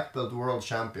black belt world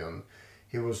champion.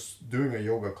 He was doing a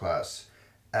yoga class,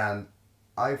 and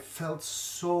I felt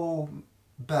so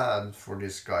bad for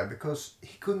this guy because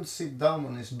he couldn't sit down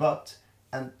on his butt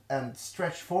and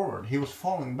stretch forward. He was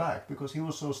falling back because he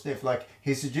was so stiff. Like,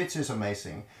 his jiu-jitsu is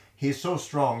amazing. He's so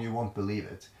strong you won't believe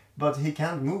it. But he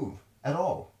can't move at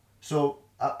all. So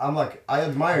I'm like, I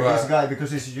admire this guy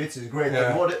because his jiu-jitsu is great.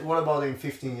 Yeah. But what about in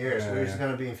 15 years? Yeah, Where he's yeah.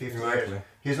 going to be in 15 Exactly. years?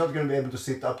 He's not going to be able to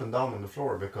sit up and down on the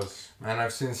floor because... And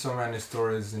I've seen so many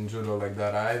stories in judo like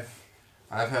that.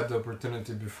 I've had the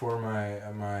opportunity before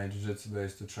my jiu-jitsu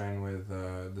days to train with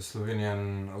the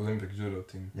Slovenian Olympic judo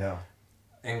team. Yeah.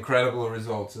 Incredible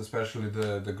results, especially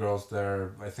the girls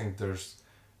there. I think there's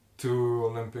 2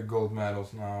 Olympic gold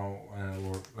medals now,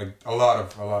 or like a lot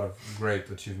of great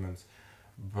achievements.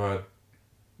 But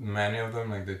many of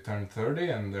them, like, they turn 30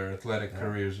 and their athletic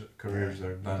careers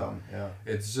are done. Yeah.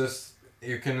 It's just,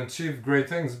 you can achieve great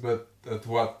things, but at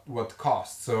what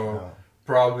cost? So Yeah.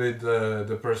 probably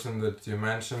the person that you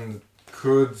mentioned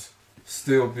could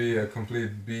still be a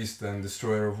complete beast and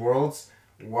destroyer of worlds,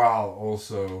 while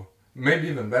also maybe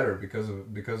even better because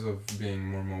of being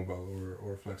more mobile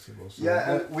or flexible. So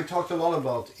Yeah, and we talked a lot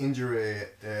about injury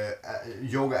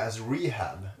yoga as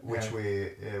rehab, which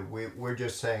we're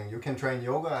just saying you can train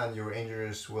yoga and your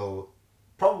injuries will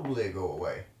probably go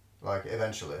away, like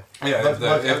eventually. Yeah,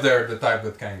 if they're the type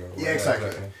that can go away. Yeah,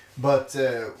 exactly. But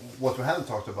what we haven't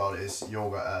talked about is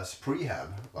yoga as prehab.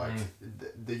 Like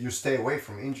you stay away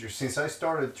from injuries. Since I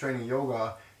started training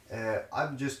yoga,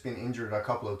 I've just been injured a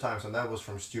couple of times, and that was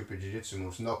from stupid jiu-jitsu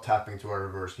moves, not tapping to a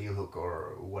reverse heel hook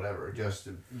or whatever. Just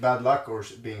bad luck or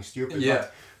being stupid. Yeah.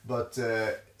 But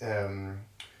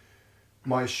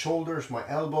my shoulders, my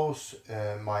elbows,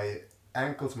 my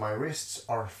ankles, my wrists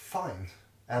are fine.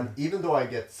 And even though I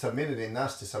get submitted in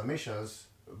nasty submissions,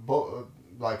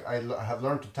 like I have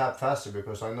learned to tap faster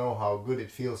because I know how good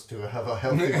it feels to have a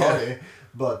healthy body,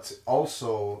 but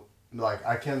also like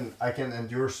I can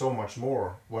endure so much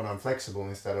more when I'm flexible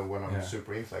instead of when I'm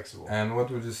super inflexible. And what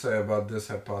would you say about this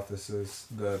hypothesis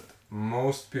that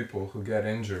most people who get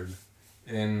injured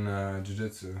in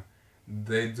jiu-jitsu,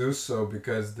 they do so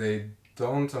because they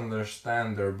don't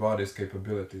understand their body's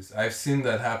capabilities? I've seen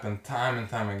that happen time and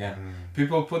time again.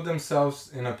 People put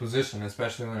themselves in a position,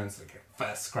 especially when it's like a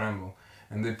fast scramble,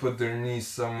 and they put their knees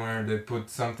somewhere, they put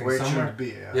something where somewhere. it shouldn't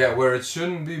be. Yeah, where it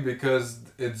shouldn't be, because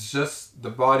it's just the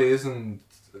body isn't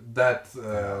that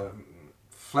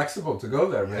flexible to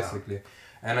go there, basically.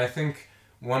 And I think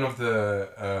one of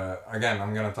the, again,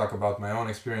 I'm going to talk about my own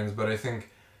experience, but I think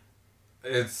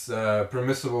it's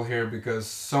permissible here because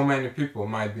so many people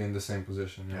might be in the same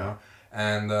position, you know?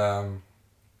 And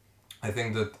I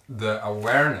think that the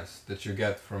awareness that you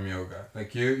get from yoga,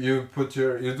 like you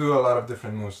do a lot of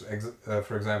different moves,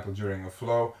 for example, during a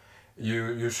flow,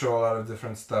 you show a lot of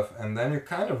different stuff, and then you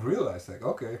kind of realize, like,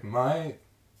 okay,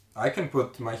 I can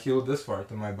put my heel this far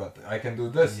to my butt, I can do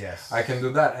this, I can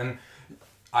do that, and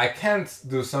I can't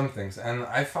do some things. And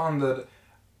I found that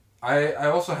I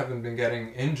also haven't been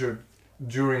getting injured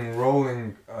during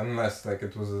rolling, unless like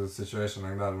it was a situation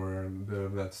like that where a bit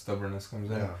of that stubbornness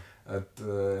comes in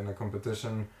in a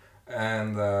competition,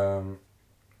 and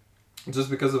just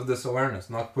because of this awareness,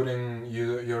 not putting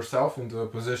yourself into a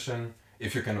position,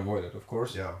 if you can avoid it, of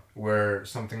course, where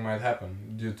something might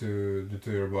happen due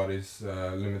to your body's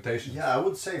limitations. Yeah, I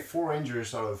would say 4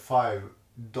 injuries out of 5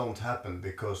 don't happen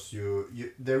because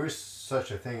there is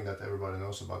such a thing that everybody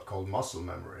knows about called muscle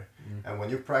memory. And when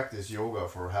you practice yoga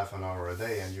for half an hour a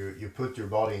day and you put your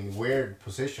body in weird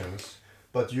positions,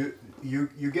 but you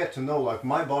get to know, like,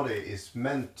 my body is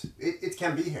meant, it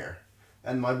can be here,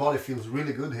 and my body feels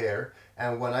really good here,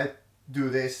 and when I do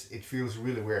this it feels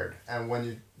really weird. And when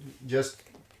you just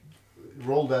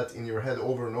roll that in your head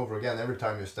over and over again every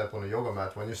time you step on a yoga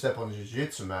mat, when you step on a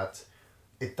jiu-jitsu mat,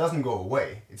 it doesn't go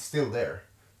away, it's still there.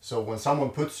 So when someone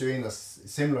puts you in a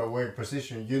similar weird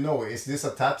position, you know, is this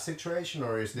a tap situation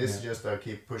or is this just a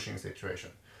keep pushing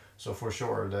situation? So for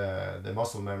sure the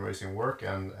muscle memory is in work,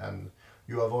 and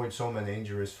you avoid so many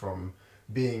injuries from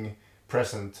being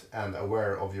present and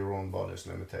aware of your own body's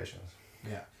limitations.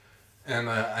 Yeah, and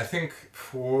I think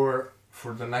for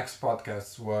the next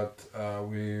podcast, what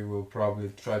we will probably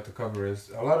try to cover is,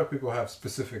 a lot of people have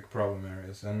specific problem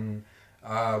areas, and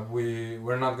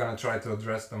we're not gonna try to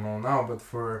address them all now, but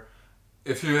for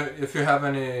if you have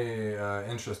any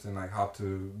interest in like how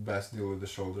to best deal with the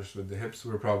shoulders with the hips,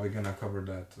 we're probably gonna cover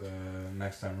that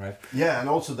next time, right? Yeah, and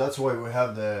also that's why we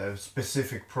have the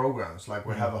specific programs. Like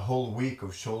we have a whole week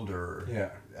of shoulder.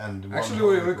 Yeah. And one Actually, whole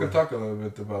we week could of- talk a little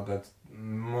bit about that.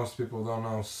 Most people don't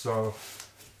know. So,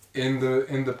 in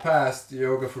the past,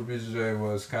 yoga for BJJ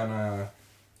was kind of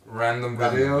random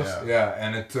videos.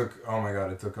 And it took, oh my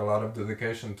god, it took a lot of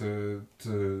dedication to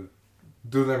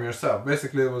do them yourself.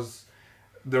 Basically,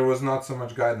 there was not so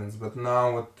much guidance, but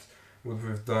now what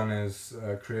we've done is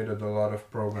created a lot of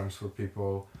programs for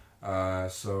people.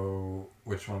 So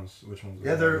which ones? Yeah, do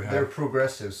we they're have?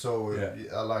 progressive. So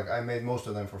Yeah. like I made most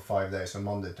of them for 5 days, on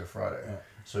Monday to Friday. Yeah.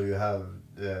 So you have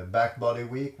the back body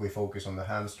week. We focus on the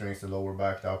hamstrings, the lower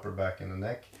back, the upper back, and the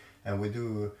neck, and we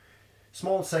do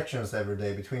small sections every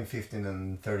day, between 15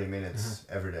 and 30 minutes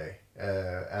every day.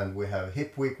 And we have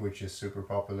hip week, which is super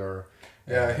popular.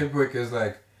 Yeah, hip week is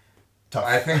like. Tough.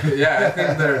 I think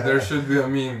there should be a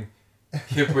meme,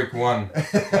 hip week 1,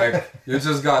 like you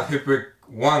just got hip week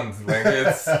 1, like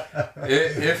it's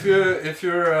if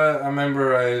you're a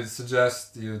member, I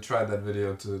suggest you try that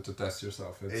video to test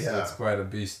yourself. It's quite a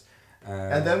beast.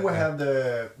 And then we have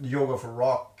the yoga for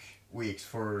rock weeks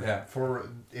for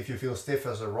if you feel stiff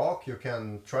as a rock, you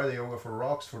can try the yoga for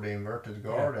rocks for the inverted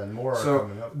guard and more are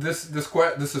coming up.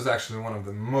 This is actually one of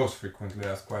the most frequently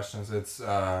asked questions. It's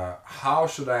how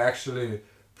should I actually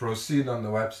proceed on the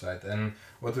website? And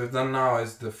what we've done now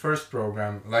is the first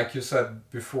program, like you said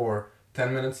before,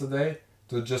 10 minutes a day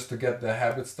to get the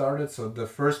habit started. So the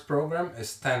first program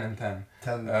is 10 and 10.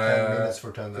 10 minutes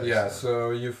for 10 days. Yeah,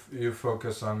 so you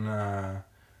focus on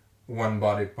one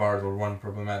body part or one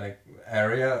problematic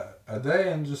area a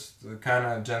day and just kind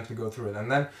of gently go through it.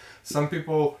 And then some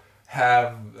people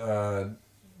have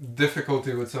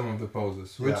difficulty with some of the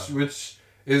poses, which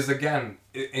is again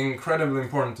incredibly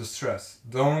important to stress.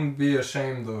 Don't be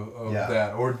ashamed of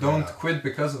that, or don't quit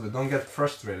because of it. Don't get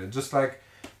frustrated. Just like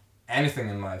anything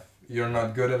in life, you're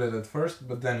not good at it at first,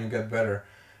 but then you get better.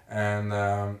 And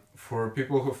for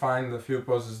people who find a few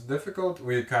poses difficult,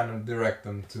 we kind of direct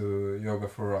them to Yoga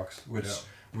for Rocks,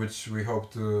 which we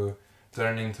hope to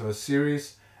turn into a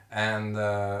series. And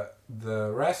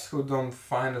the rest who don't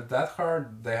find it that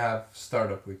hard, they have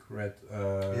Startup Week, right?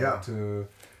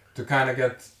 To kind of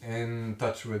get in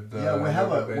touch with the we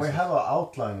have an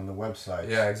outline on the website.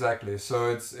 Yeah, exactly.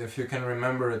 So it's, if you can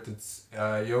remember it, it's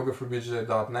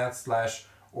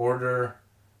yogaforbjj.net/order.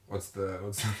 What's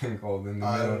the thing called in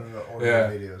the middle? Order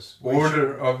videos.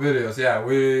 Order of videos. Yeah,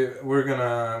 we're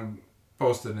gonna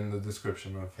post it in the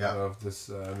description of this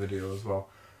video as well.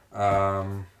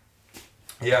 And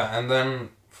then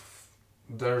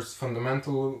there's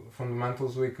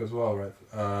Fundamentals Week as well, right?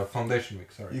 Foundation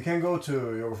Week, sorry. You can go to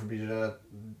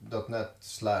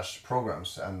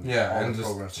yogaforbjj.net/programs and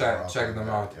just check them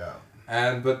out.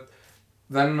 Yeah. But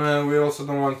then we also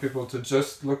don't want people to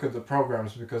just look at the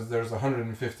programs, because there's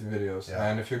 150 videos. Yeah.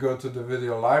 And if you go to the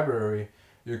video library,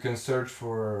 you can search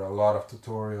for a lot of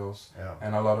tutorials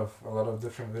and a lot of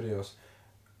different videos.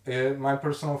 My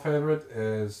personal favorite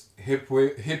is hip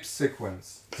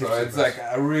sequence. It's like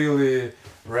a really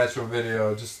retro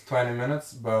video, just 20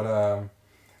 minutes. But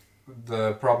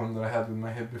the problem that I had with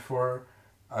my hip before,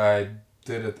 I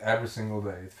did it every single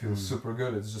day. It feels super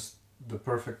good. It's just the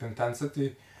perfect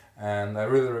intensity. And I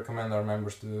really recommend our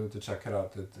members to check it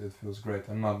out. It feels great,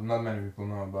 and not many people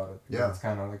know about it. Yeah, it's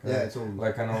kind of like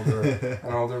like an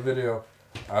older video.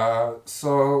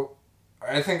 So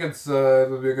I think it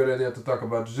would be a good idea to talk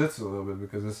about jiu-jitsu a little bit,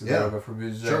 because this is Yoga for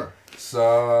BJJ. Sure.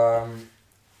 So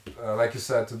like you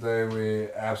said, today we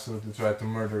absolutely tried to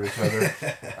murder each other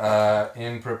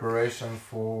in preparation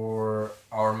for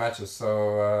our matches.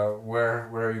 So where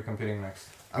are you competing next?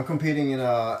 I'm competing in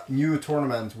a new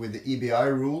tournament with the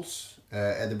EBI rules,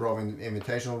 Eddie Bravo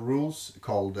Invitational rules,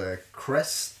 called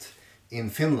Crest in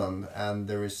Finland, and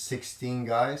there is 16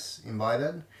 guys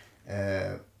invited.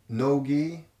 No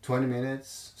gi, 20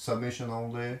 minutes, submission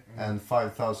only, and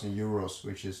 5,000 euros,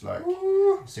 which is like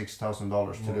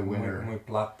 $6,000 to the winner. Muy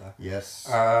plata. Yes.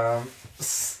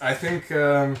 I think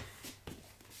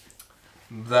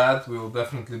that will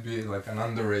definitely be like an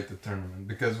underrated tournament,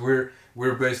 because we're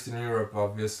based in Europe,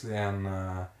 obviously, and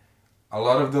a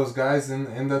lot of those guys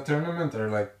in that tournament are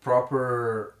like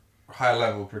proper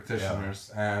high-level practitioners,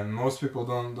 and most people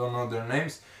don't know their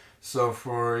names. So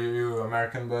for you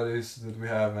American buddies that we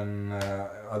have and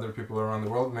other people around the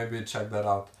world, maybe check that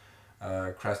out,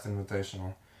 Crest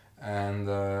Invitational. And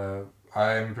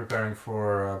I'm preparing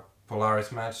for a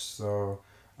Polaris match. So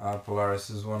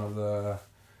Polaris is one of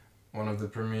the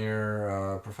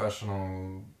premier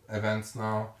professional events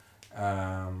now,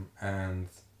 and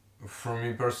for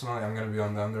me personally, I'm gonna be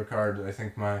on the undercard. I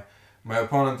think my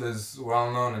opponent is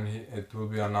well known, and it will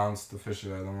be announced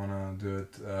officially. I don't wanna do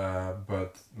it,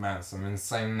 but man, some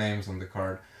insane names on the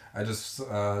card. I just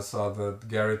saw that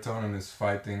Gary Tonin is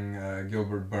fighting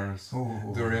Gilbert Burns.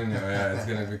 Durinho, yeah, it's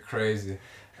gonna be crazy.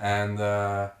 And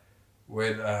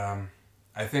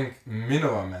I think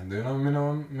Minowa Man. Do you know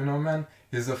Minowa Man?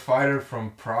 He's a fighter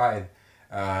from Pride,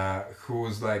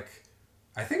 who's like,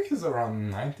 I think he's around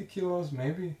 90 kilos,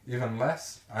 maybe even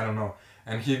less. I don't know.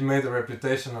 And he made a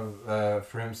reputation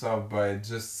for himself by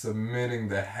just submitting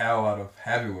the hell out of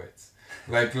heavyweights,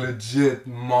 like legit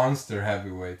monster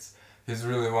heavyweights. He's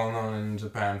really well known in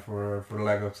Japan for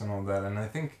leg hooks and all that. And I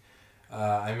think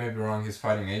I may be wrong. He's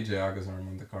fighting AJ Agazarm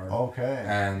on the card. Okay.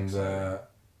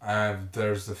 And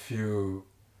there's a few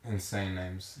insane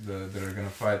names that are gonna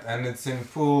fight, and it's in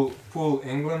Poole,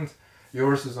 England.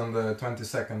 Yours is on the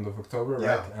 22nd of October,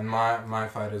 right? And my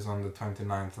fight is on the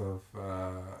 29th of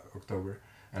October,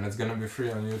 and it's gonna be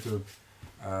free on YouTube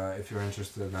if you're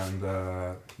interested. And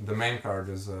the main card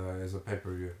is a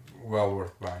pay-per-view, well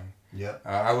worth buying. Yeah.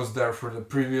 I was there for the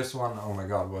previous one. Oh my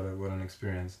god, what an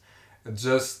experience!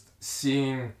 Just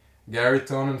seeing Gary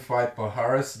Tonin fight Paul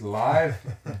Harris live,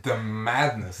 the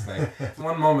madness. Like,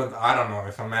 one moment, I don't know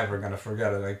if I'm ever gonna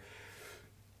forget it. Like,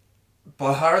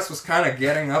 Paul Harris was kind of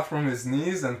getting up from his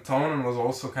knees, and Tonin was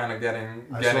also kind of getting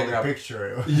I saw the up.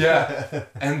 Picture. Yeah,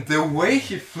 and the way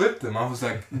he flipped him, I was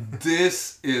like,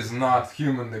 this is not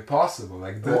humanly possible.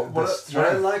 Like what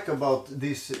I like about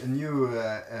this new.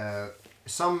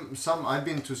 Some I've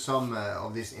been to some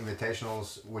of these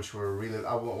invitationals, which were really.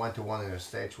 I went to one in the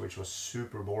States, which was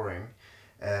super boring,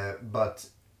 but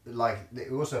like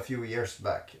it was a few years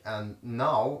back, and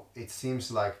now it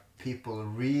seems like people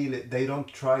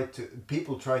try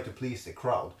to please the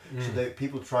crowd. So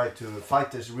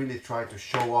fighters really try to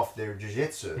show off their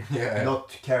jiu-jitsu,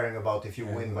 not caring about if you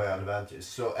win by advantage.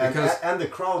 So and the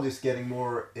crowd is getting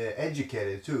more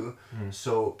educated too,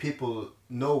 so people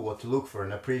know what to look for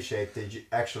and appreciate the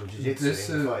actual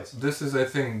jiu-jitsu in the fights. This is, I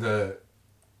think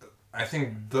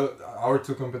our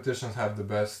two competitions have the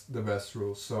best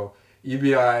rules. So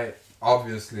EBI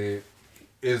obviously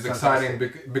is exciting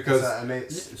because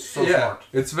it's so smart.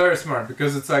 It's very smart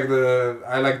because it's like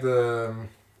I like the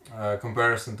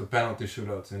comparison to penalty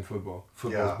shootouts in football.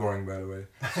 Football's boring, by the way.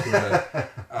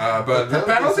 But the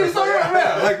penalties are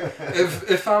like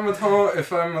if I'm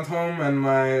at home and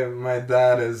my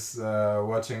dad is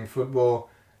watching football,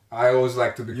 I always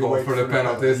like to be called for the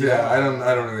penalties. I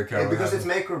don't really care. Because it's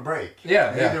make or break.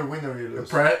 Either win or you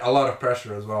lose. A lot of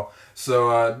pressure as well.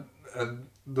 So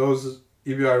those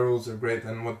EBI rules are great,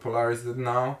 and what Polaris did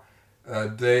now,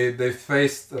 they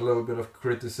faced a little bit of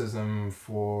criticism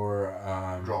for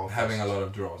having a lot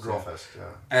of draws. Drawfest,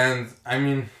 And I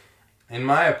mean, in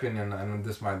my opinion, and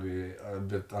this might be a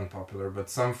bit unpopular, but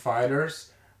some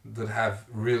fighters that have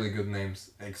really good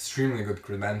names, extremely good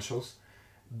credentials,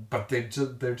 but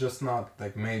they're just not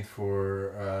like made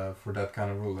for that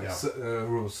kind of rule,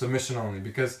 rule submission only,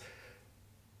 because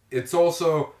it's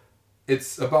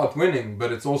about winning,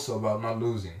 but it's also about not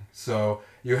losing. So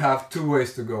you have two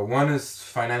ways to go. One is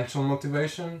financial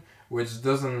motivation, which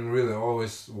doesn't really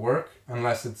always work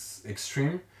unless it's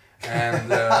extreme.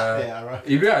 And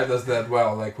EBI does that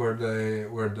well, like where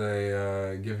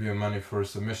they give you money for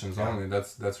submissions only.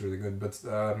 That's really good. But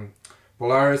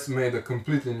Polaris made a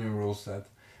completely new rule set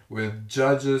with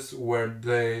judges where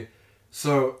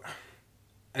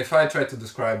if I try to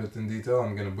describe it in detail,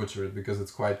 I'm gonna butcher it because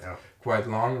it's quite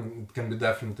long. It can be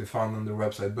definitely found on their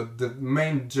website. But the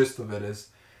main gist of it is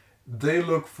they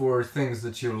look for things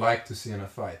that you like to see in a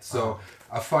fight. So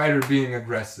a fighter being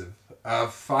aggressive, a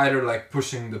fighter like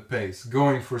pushing the pace,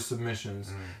 going for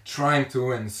submissions, trying to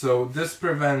win. So this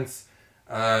prevents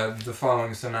the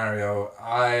following scenario: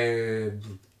 I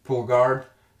pull guard,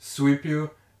 sweep you,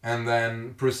 and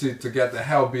then proceed to get the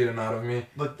hell beaten out of me,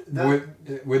 but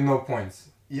with no points.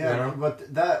 Yeah, you know?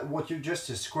 But what you just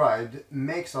described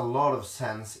makes a lot of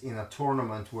sense in a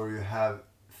tournament where you have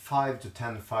 5 to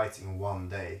 10 fights in one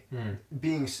day.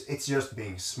 It's just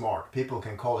being smart. People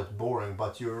can call it boring,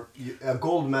 but a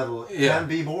gold medal can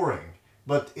be boring,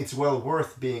 but it's well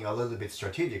worth being a little bit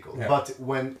strategical. But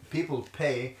when people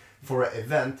pay for an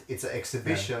event, it's an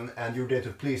exhibition, and you're there to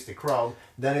please the crowd,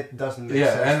 then it doesn't make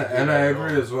sense. And I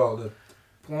agree as well that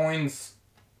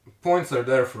points are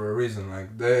there for a reason.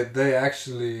 Like they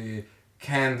actually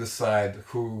can decide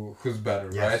who's better,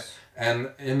 right?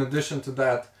 And in addition to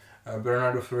that,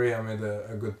 Bernardo Faria made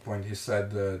a good point. He said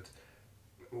that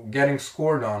getting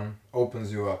scored on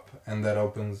opens you up, and that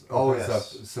opens up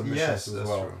submissions as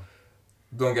well. True.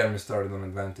 don't get me started on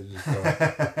advantages. So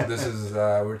this is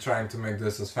we're trying to make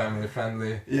this as family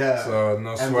friendly. Yeah. So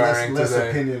no And swearing less today.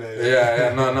 opinionated.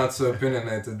 Yeah, no, not so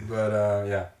opinionated, but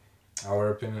yeah,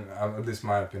 our opinion, at least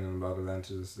my opinion about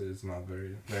advantages is not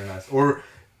very very nice. Or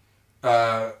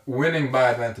winning by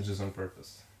advantages on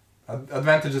purpose.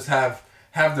 Advantages have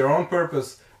their own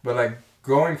purpose, but like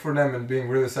going for them and being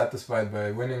really satisfied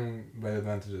by winning by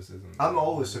advantages isn't. I'm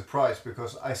always surprised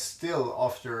because I still,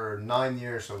 after 9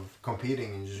 years of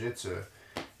competing in jiu-jitsu,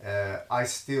 I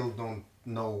still don't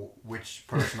know which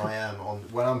person I am.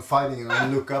 When I'm fighting and I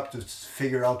look up to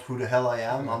figure out who the hell I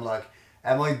am, I'm like,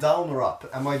 am I down or up?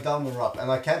 Am I down or up?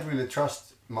 And I can't really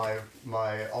trust my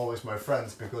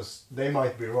friends because they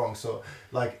might be wrong. So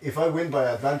like if I win by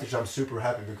advantage, I'm super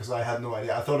happy because I had no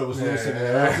idea. I thought I was losing.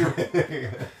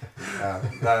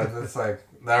 That's like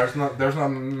there's not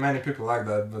many people like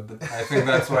that, but I think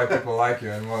that's why people like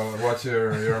you and watch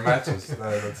your matches.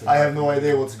 I have no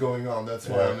idea what's going on. That's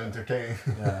why I'm entertaining.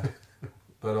 Yeah,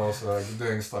 but also like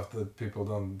doing stuff that people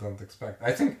don't expect.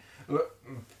 I think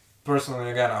personally,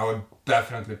 again, I would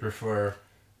definitely prefer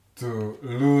to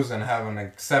lose and have an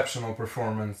exceptional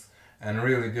performance and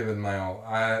really give it my all.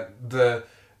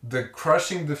 The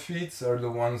crushing defeats are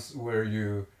the ones where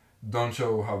you don't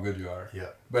show how good you are.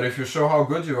 Yeah. But if you show how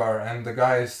good you are and the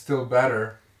guy is still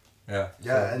better, yeah.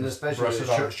 Yeah, so and especially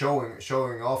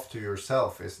showing off to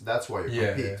yourself that's why you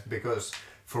compete. Yeah. Because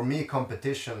for me,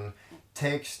 competition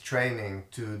takes training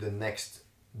to the next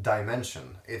dimension.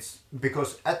 It's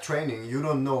because at training you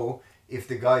don't know if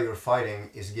the guy you're fighting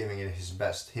is giving it his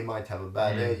best. He might have a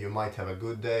bad day, you might have a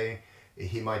good day,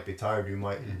 he might be tired,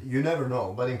 you never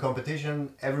know. But in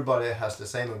competition, everybody has the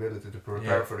same ability to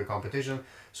prepare for the competition.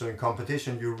 So in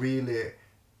competition, you really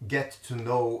get to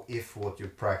know if what you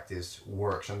practice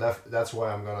works. And that's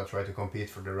why I'm gonna try to compete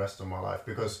for the rest of my life,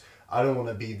 because I don't want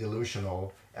to be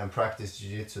delusional and practice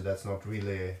jiu-jitsu that's not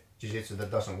really jiu-jitsu, that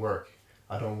doesn't work.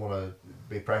 I don't want to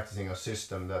be practicing a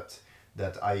system that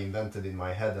I invented in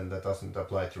my head and that doesn't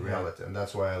apply to reality. And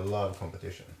that's why I love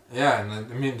competition. Yeah, and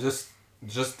I mean just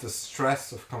the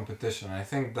stress of competition. I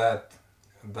think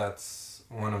that's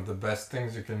one of the best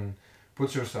things you can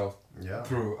put yourself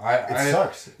through. It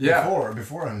sucks. Yeah.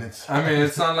 Before and it's. I mean,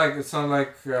 it's not like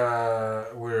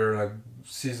we're like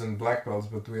seasoned black belts,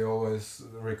 but we always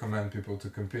recommend people to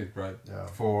compete, right? Yeah.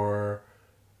 For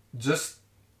just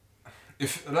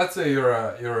if let's say you're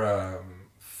a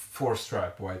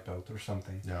 4-stripe white belt or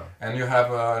something, and you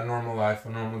have a normal life, a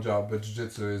normal job, but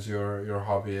jiu-jitsu is your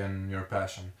hobby and your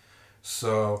passion.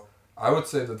 So I would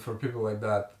say that for people like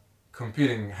that,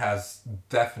 competing has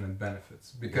definite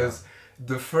benefits, because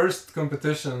the first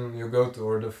competition you go to,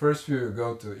 or the first few you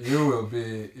go to, you will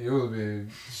be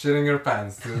shitting your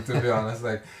pants, to be honest.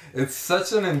 Like, it's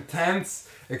such an intense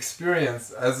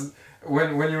experience as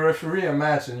when you referee a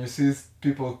match and you see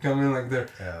people come in like they're.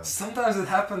 Sometimes it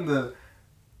happened that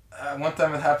one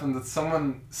time it happened that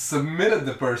someone submitted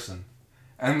the person,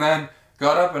 and then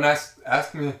got up and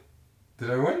asked me,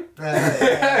 "Did I win?"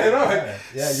 You know, like,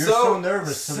 you're so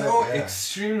nervous. So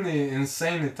extremely,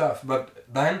 insanely tough. But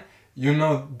then you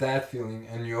know that feeling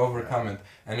and you overcome it,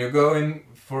 and you go in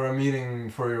for a meeting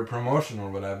for your promotion or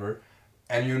whatever,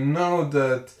 and you know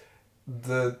that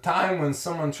the time when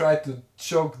someone tried to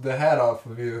choke the head off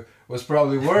of you was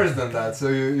probably worse than that, so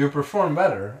you perform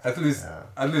better. At least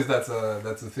that's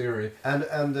a theory. And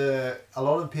a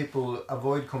lot of people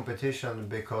avoid competition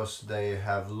because they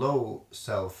have low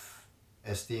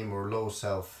self-esteem or low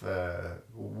self.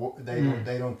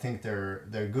 They don't think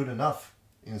they're good enough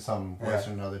in some ways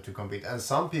or another to compete. And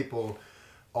some people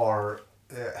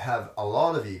have a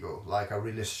lot of ego, like a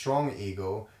really strong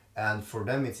ego, and for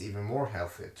them it's even more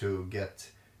healthy to get.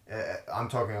 I'm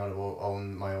talking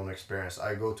on my own experience.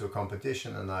 I go to a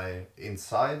competition and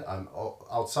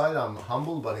outside I'm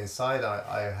humble, but inside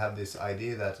I have this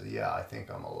idea that I think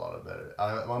I'm a lot better.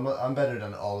 I'm better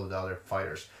than all of the other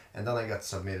fighters. And then I got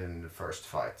submitted in the first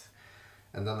fight,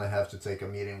 and then I have to take a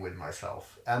meeting with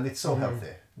myself, and it's so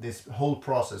healthy. This whole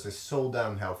process is so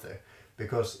damn healthy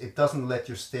because it doesn't let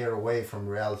you steer away from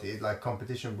reality. Like,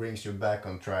 competition brings you back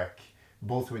on track,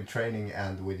 both with training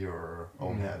and with your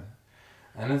own head.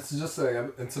 And it's just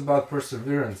it's about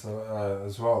perseverance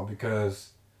as well, because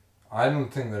I don't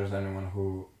think there's anyone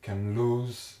who can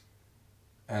lose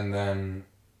and then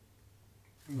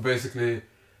basically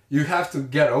you have to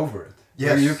get over it.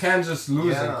 Yes. You can't just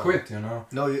lose and quit, you know.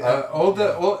 No,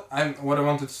 what I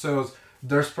wanted to say was,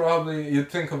 there's probably, you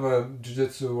think of a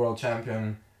jiu-jitsu world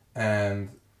champion and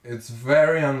it's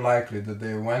very unlikely that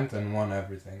they went and won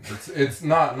everything. It's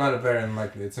not a very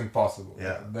unlikely, it's impossible.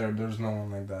 Yeah. There's no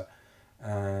one like that.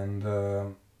 And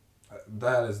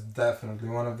that is definitely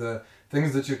one of the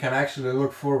things that you can actually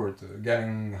look forward to,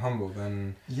 getting humbled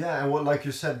and Yeah, and what, like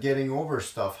you said, getting over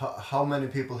stuff. How many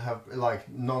people have, like,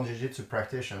 non-jiu-jitsu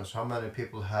practitioners, how many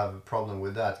people have a problem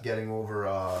with that? Getting over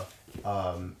a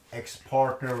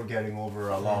ex-partner, getting over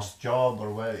a lost job, or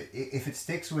what? If it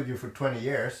sticks with you for 20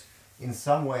 years, in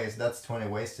some ways that's 20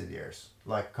 wasted years.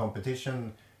 Like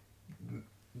competition,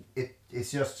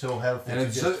 it's just so healthy. and to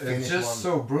it's finish just one.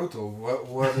 so brutal.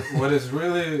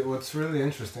 What's really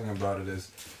interesting about it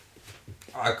is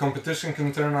a competition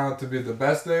can turn out to be the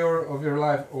best day of your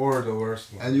life or the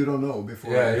worst one. And you don't know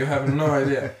before. Yeah, you have no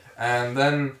idea. And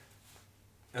then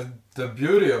the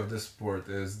beauty of this sport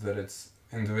is that it's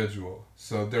individual.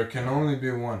 So there can only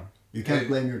be one. You can't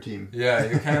blame your team. Yeah,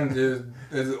 you can't.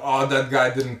 Oh, that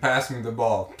guy didn't pass me the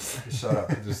ball. Shut up.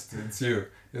 It's you.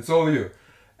 It's all you.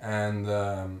 And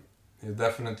you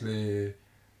definitely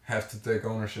have to take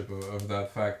ownership of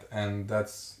that fact. And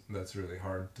that's really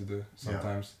hard to do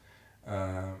sometimes.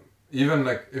 Even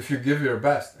like if you give your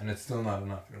best and it's still not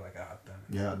enough, you're like, ah, damn it.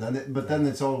 Yeah, then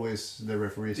it's always the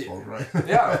referee's fault, right?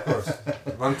 Yeah, of course.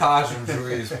 Vantagem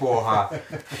juiz, porra.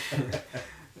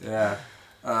 Yeah.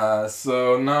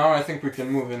 So now I think we can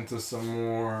move into some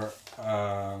more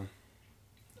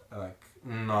like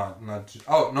you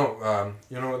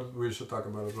know what we should talk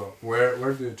about as well.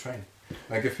 Where do you train?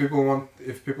 Like if people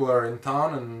are in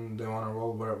town and they want to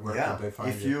roll, where could they find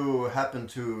you? If you happen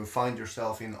to find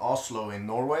yourself in Oslo in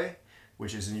Norway,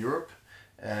 which is in Europe,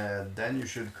 then you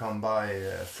should come by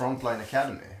Frontline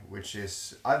Academy, which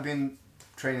is, I've been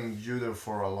training judo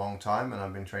for a long time and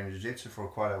I've been training jiu-jitsu for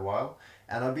quite a while,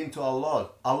 and I've been to a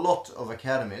lot of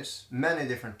academies, many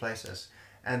different places,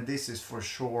 and this is for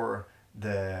sure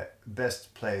the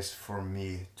best place for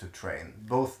me to train.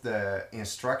 Both the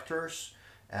instructors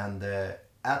and the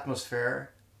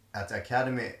atmosphere at the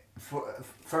academy.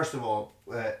 First of all,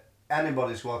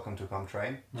 anybody's welcome to come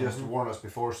train. Just warn us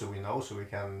before so we know, so we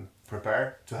can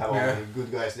prepare to have all the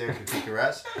good guys there to kick your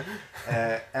ass.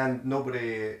 And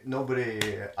nobody,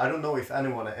 I don't know if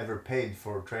anyone ever paid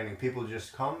for training. People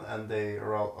just come and they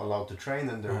are allowed to train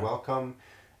and they're welcome.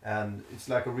 And it's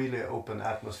like a really open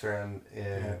atmosphere, and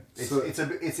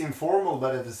it's informal,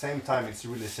 but at the same time it's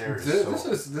really serious.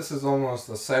 This is almost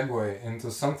a segue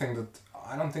into something that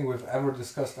I don't think we've ever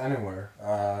discussed anywhere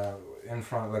in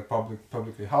front, like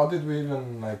publicly. How did we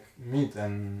even like meet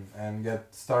and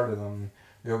get started on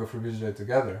Yoga for BJJ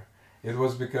together? It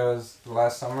was because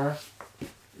last summer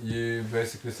you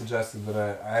basically suggested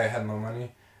that I had no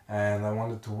money and I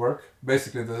wanted to work.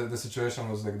 Basically the situation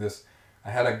was like this: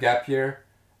 I had a gap year.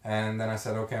 And then I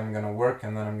said, okay, I'm gonna work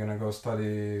and then I'm gonna go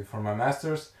study for my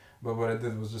master's. But what I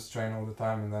did was just train all the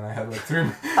time, and then I had like three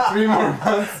more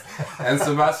months. And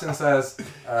Sebastian says,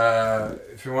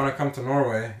 if you want to come to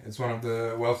Norway, it's one of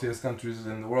the wealthiest countries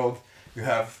in the world. You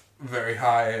have very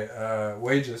high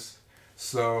wages,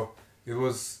 so it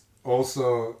was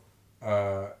also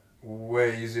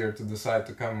way easier to decide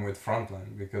to come with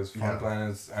Frontline, because Frontline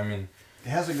is, I mean, it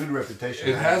has a good reputation.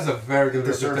 It has a very good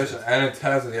reputation, and it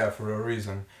has it for a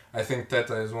reason. I think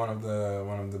Teta is one of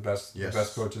the best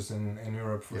coaches in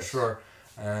Europe for sure.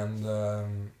 And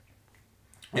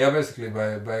basically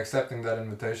by accepting that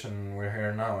invitation, we're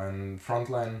here now. And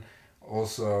Frontline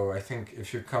also, I think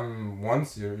if you come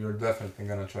once, you're definitely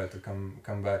gonna try to come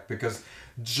back, because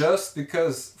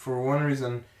for one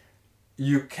reason,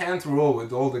 you can't roll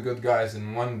with all the good guys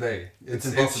in one day.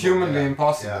 It's humanly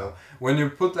impossible. Yeah. When you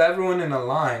put everyone in a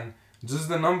line, just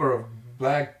the number of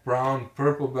black, brown,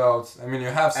 purple belts. I mean, you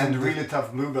have some... And really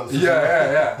tough blue belts.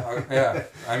 Yeah.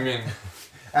 I mean...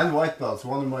 And white belts.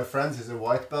 One of my friends is a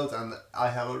white belt, and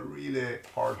I have a really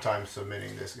hard time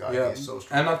submitting this guy. Yeah. He's so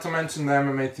strong. And not to mention the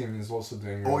MMA team is also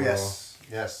doing really well.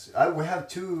 Yes. We have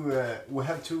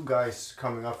two guys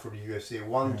coming up for the UFC.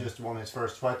 One just won his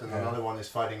first fight, and another one is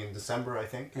fighting in December, I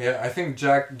think. Yeah, I think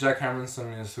Jack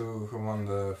Hermanson is who won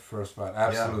the first fight.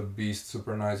 Absolute beast,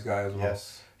 super nice guy as well.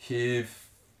 Yes.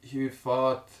 He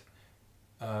fought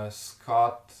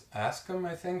Scott Askham,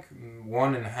 I think,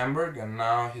 won in Hamburg, and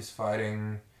now he's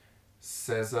fighting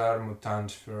Cesar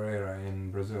Mutange Ferreira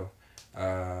in Brazil.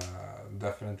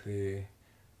 Definitely.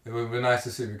 It would be nice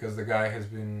to see, because the guy has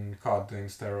been caught doing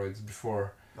steroids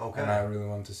before. Okay. And I really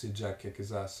want to see Jack kick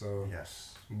his ass. So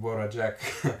Bora Jack.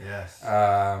 Yes.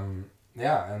 And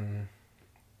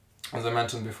as I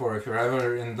mentioned before, if you're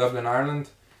ever in Dublin, Ireland,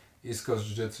 East Coast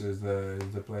Jiu-Jitsu is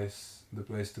the place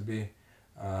to be.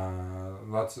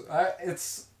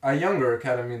 It's a younger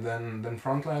academy than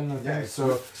Frontline, I think. It's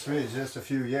really just a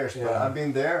few years, but I've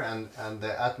been there, and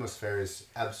the atmosphere is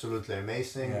absolutely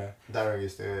amazing. Darryl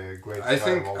is the greatest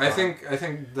guy of all time. I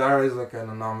think Darryl is like an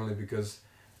anomaly, because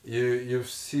you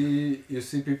see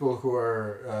people who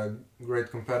are great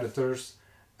competitors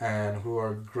and who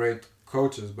are great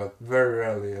coaches, but very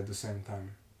rarely at the same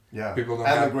time. Yeah, People don't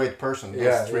and have a great person. yeah,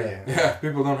 That's three. yeah.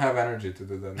 People don't have energy to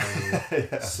do that.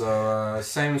 Yeah. So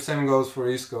same goes for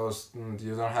East Coast. And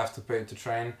you don't have to pay to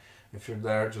train. If you're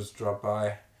there, just drop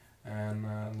by, and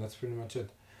that's pretty much it.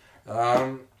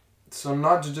 So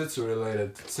not jiu-jitsu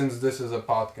related. Since this is a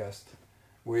podcast,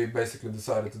 we basically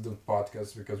decided to do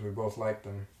podcasts because we both like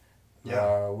them.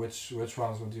 Yeah. Which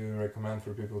ones would you recommend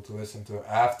for people to listen to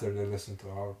after they listen to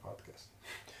our podcast?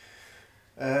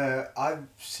 I've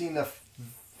seen a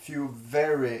few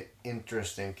very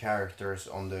interesting characters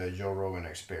on the Joe Rogan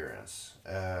Experience.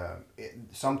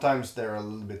 Sometimes they're a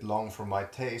little bit long for my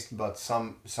taste, but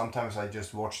sometimes I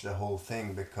just watch the whole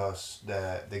thing because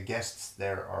the guests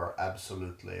there are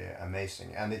absolutely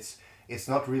amazing, and it's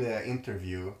not really an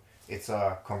interview, it's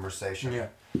a conversation. Yeah.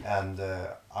 And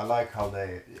I like how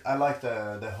I like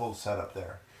the whole setup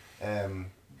there.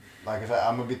 Like I said,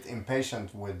 I'm a bit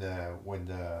impatient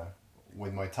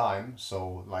with my time,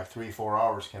 so like 3-4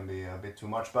 hours can be a bit too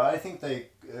much, but I think they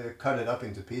cut it up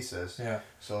into pieces. Yeah.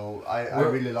 So I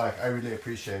really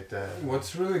appreciate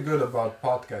What's really good about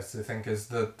podcasts, I think, is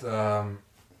that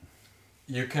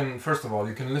you can, first of all,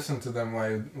 you can listen to them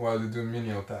while you do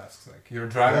menial tasks. Like you're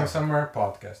driving somewhere,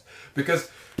 podcast.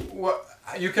 Because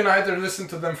you can either listen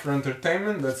to them for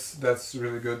entertainment, that's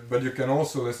really good, but you can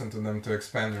also listen to them to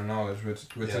expand your knowledge,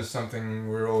 which is something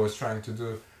we're always trying to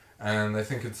do. And I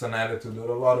think it's an attitude that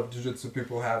a lot of jiu-jitsu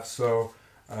people have. So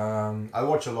I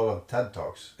watch a lot of TED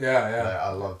Talks. Yeah. I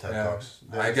love TED Talks.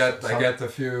 I get a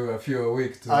few a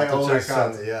week to always check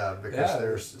out. because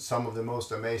there's some of the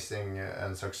most amazing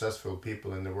and successful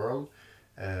people in the world,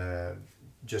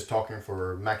 just talking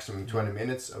for maximum 20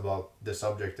 minutes about the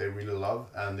subject they really love,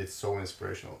 and it's so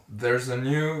inspirational. There's a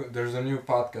new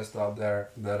podcast out there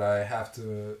that I have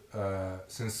to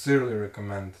sincerely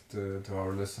recommend to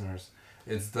our listeners.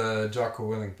 It's the Jocko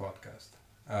Willing podcast.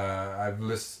 I'm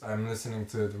listening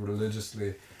to it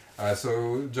religiously.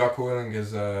 So Jocko Willing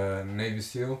is a Navy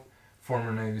SEAL,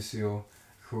 former Navy SEAL,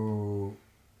 who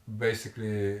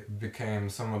basically became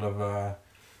somewhat of a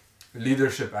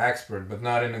leadership expert, but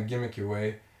not in a gimmicky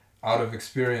way, out of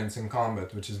experience in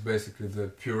combat, which is basically the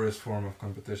purest form of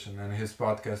competition. And his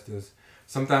podcast is,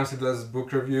 sometimes he does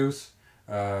book reviews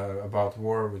about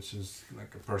war, which is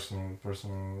like a personal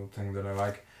thing that I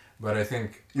like. But I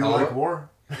think you like war.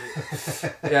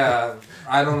 Yeah,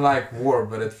 I don't like war,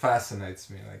 but it fascinates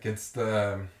me. Like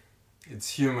it's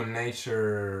human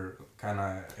nature kind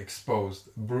of exposed,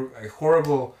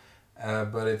 horrible,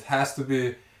 but it has to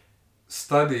be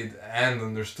studied and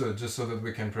understood just so that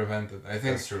we can prevent it. I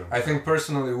think that's true. I think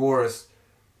personally, war is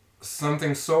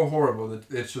something so horrible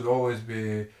that it should always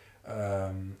be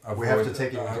avoided. We have to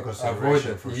take it into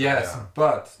consideration. For sure, yes,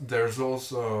 but there's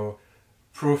also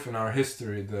proof in our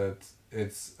history that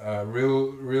it's a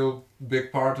real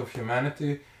big part of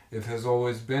humanity. It has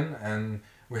always been, and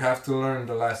we have to learn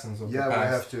the lessons of the past. Yeah, we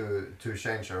have to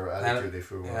change our attitude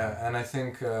if we want. Yeah, and I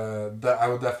think that I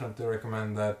would definitely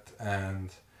recommend that. And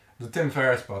the Tim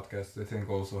Ferriss podcast, I think,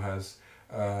 also has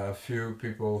a few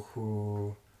people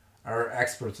who are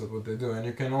experts at what they do, and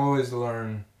you can always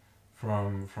learn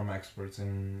from experts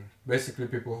and basically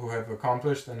people who have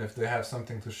accomplished, and if they have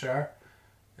something to share,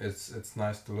 it's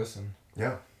nice to listen.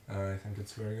 Yeah. I think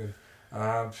it's very good.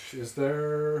 Is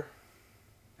there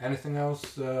anything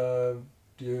else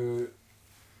you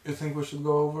think we should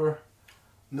go over?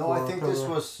 No, I think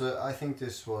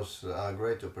this was a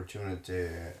great opportunity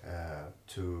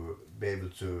to be able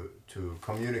to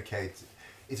communicate.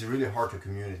 It's really hard to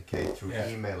communicate through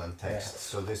email and text.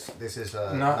 So this is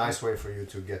a nice way for you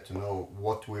to get to know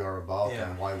what we are about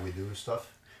and why we do stuff.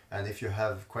 And if you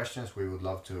have questions, we would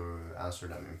love to answer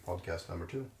them in podcast number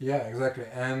 2. Yeah, exactly.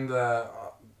 And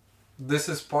this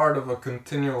is part of a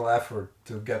continual effort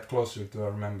to get closer to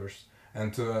our members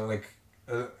and to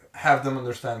have them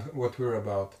understand what we're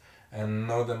about and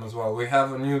know them as well. We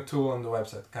have a new tool on the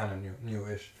website, kind of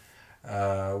newish,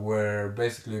 where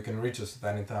basically you can reach us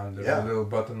at any time. There's a little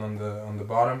button on the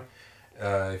bottom.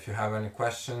 If you have any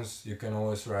questions, you can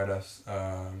always write us.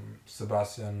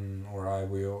 Sebastian or I,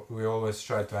 we always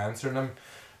try to answer them,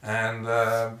 and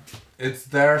it's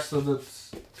there so that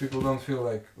people don't feel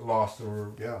like lost,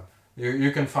 or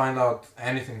you can find out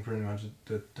anything pretty much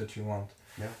that you want.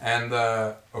 Yeah. And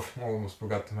I almost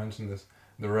forgot to mention this,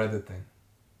 the Reddit thing.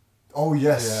 Oh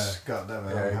yes, God damn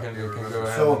it! You can go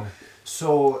ahead.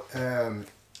 So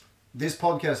this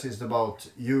podcast is about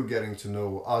you getting to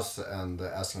know us and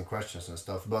asking questions and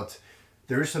stuff, but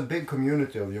there is a big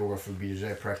community of Yoga for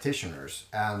BJJ practitioners,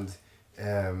 and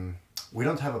we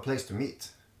don't have a place to meet.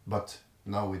 but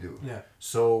now we do. Yeah.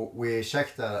 So we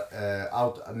checked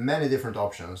out many different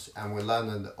options, and we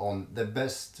landed on the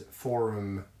best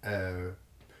forum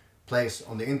place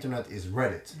on the internet is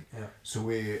Reddit. Yeah. So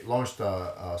we launched a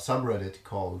subreddit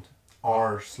called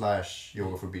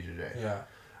r/yoga for BJJ. Yeah.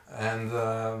 And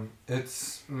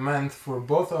it's meant for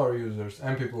both our users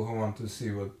and people who want to see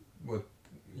what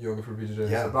Yoga for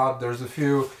BJJ is about. There's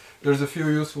a few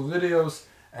useful videos,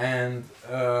 and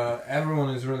everyone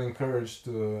is really encouraged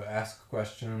to ask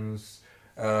questions,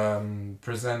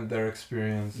 present their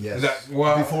experience. Yes.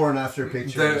 Before and after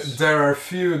pictures. There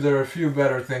are few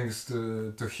better things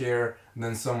to hear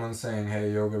than someone saying, "Hey,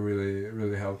 yoga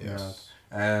really helped me out."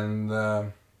 And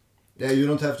yeah, you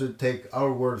don't have to take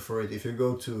our word for it. If you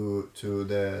go to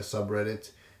the subreddit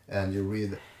and you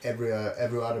read every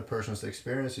other person's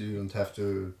experience, you don't have to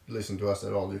listen to us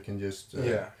at all. You can just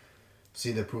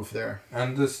see the proof there. And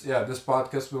this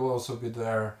podcast will also be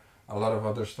there. A lot of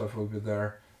other stuff will be there.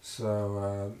 So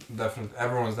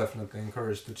everyone's definitely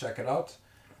encouraged to check it out.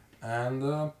 And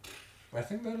I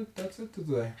think that's it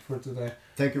for today.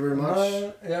 Thank you very much.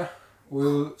 Yeah,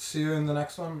 we'll see you in the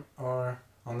next one or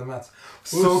on the mats.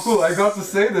 So cool! I got to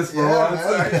say this for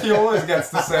once. He always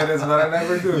gets to say this, but I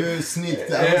never do. You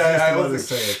sneaked. I was to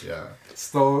say it. Yeah.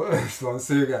 So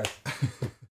see you guys.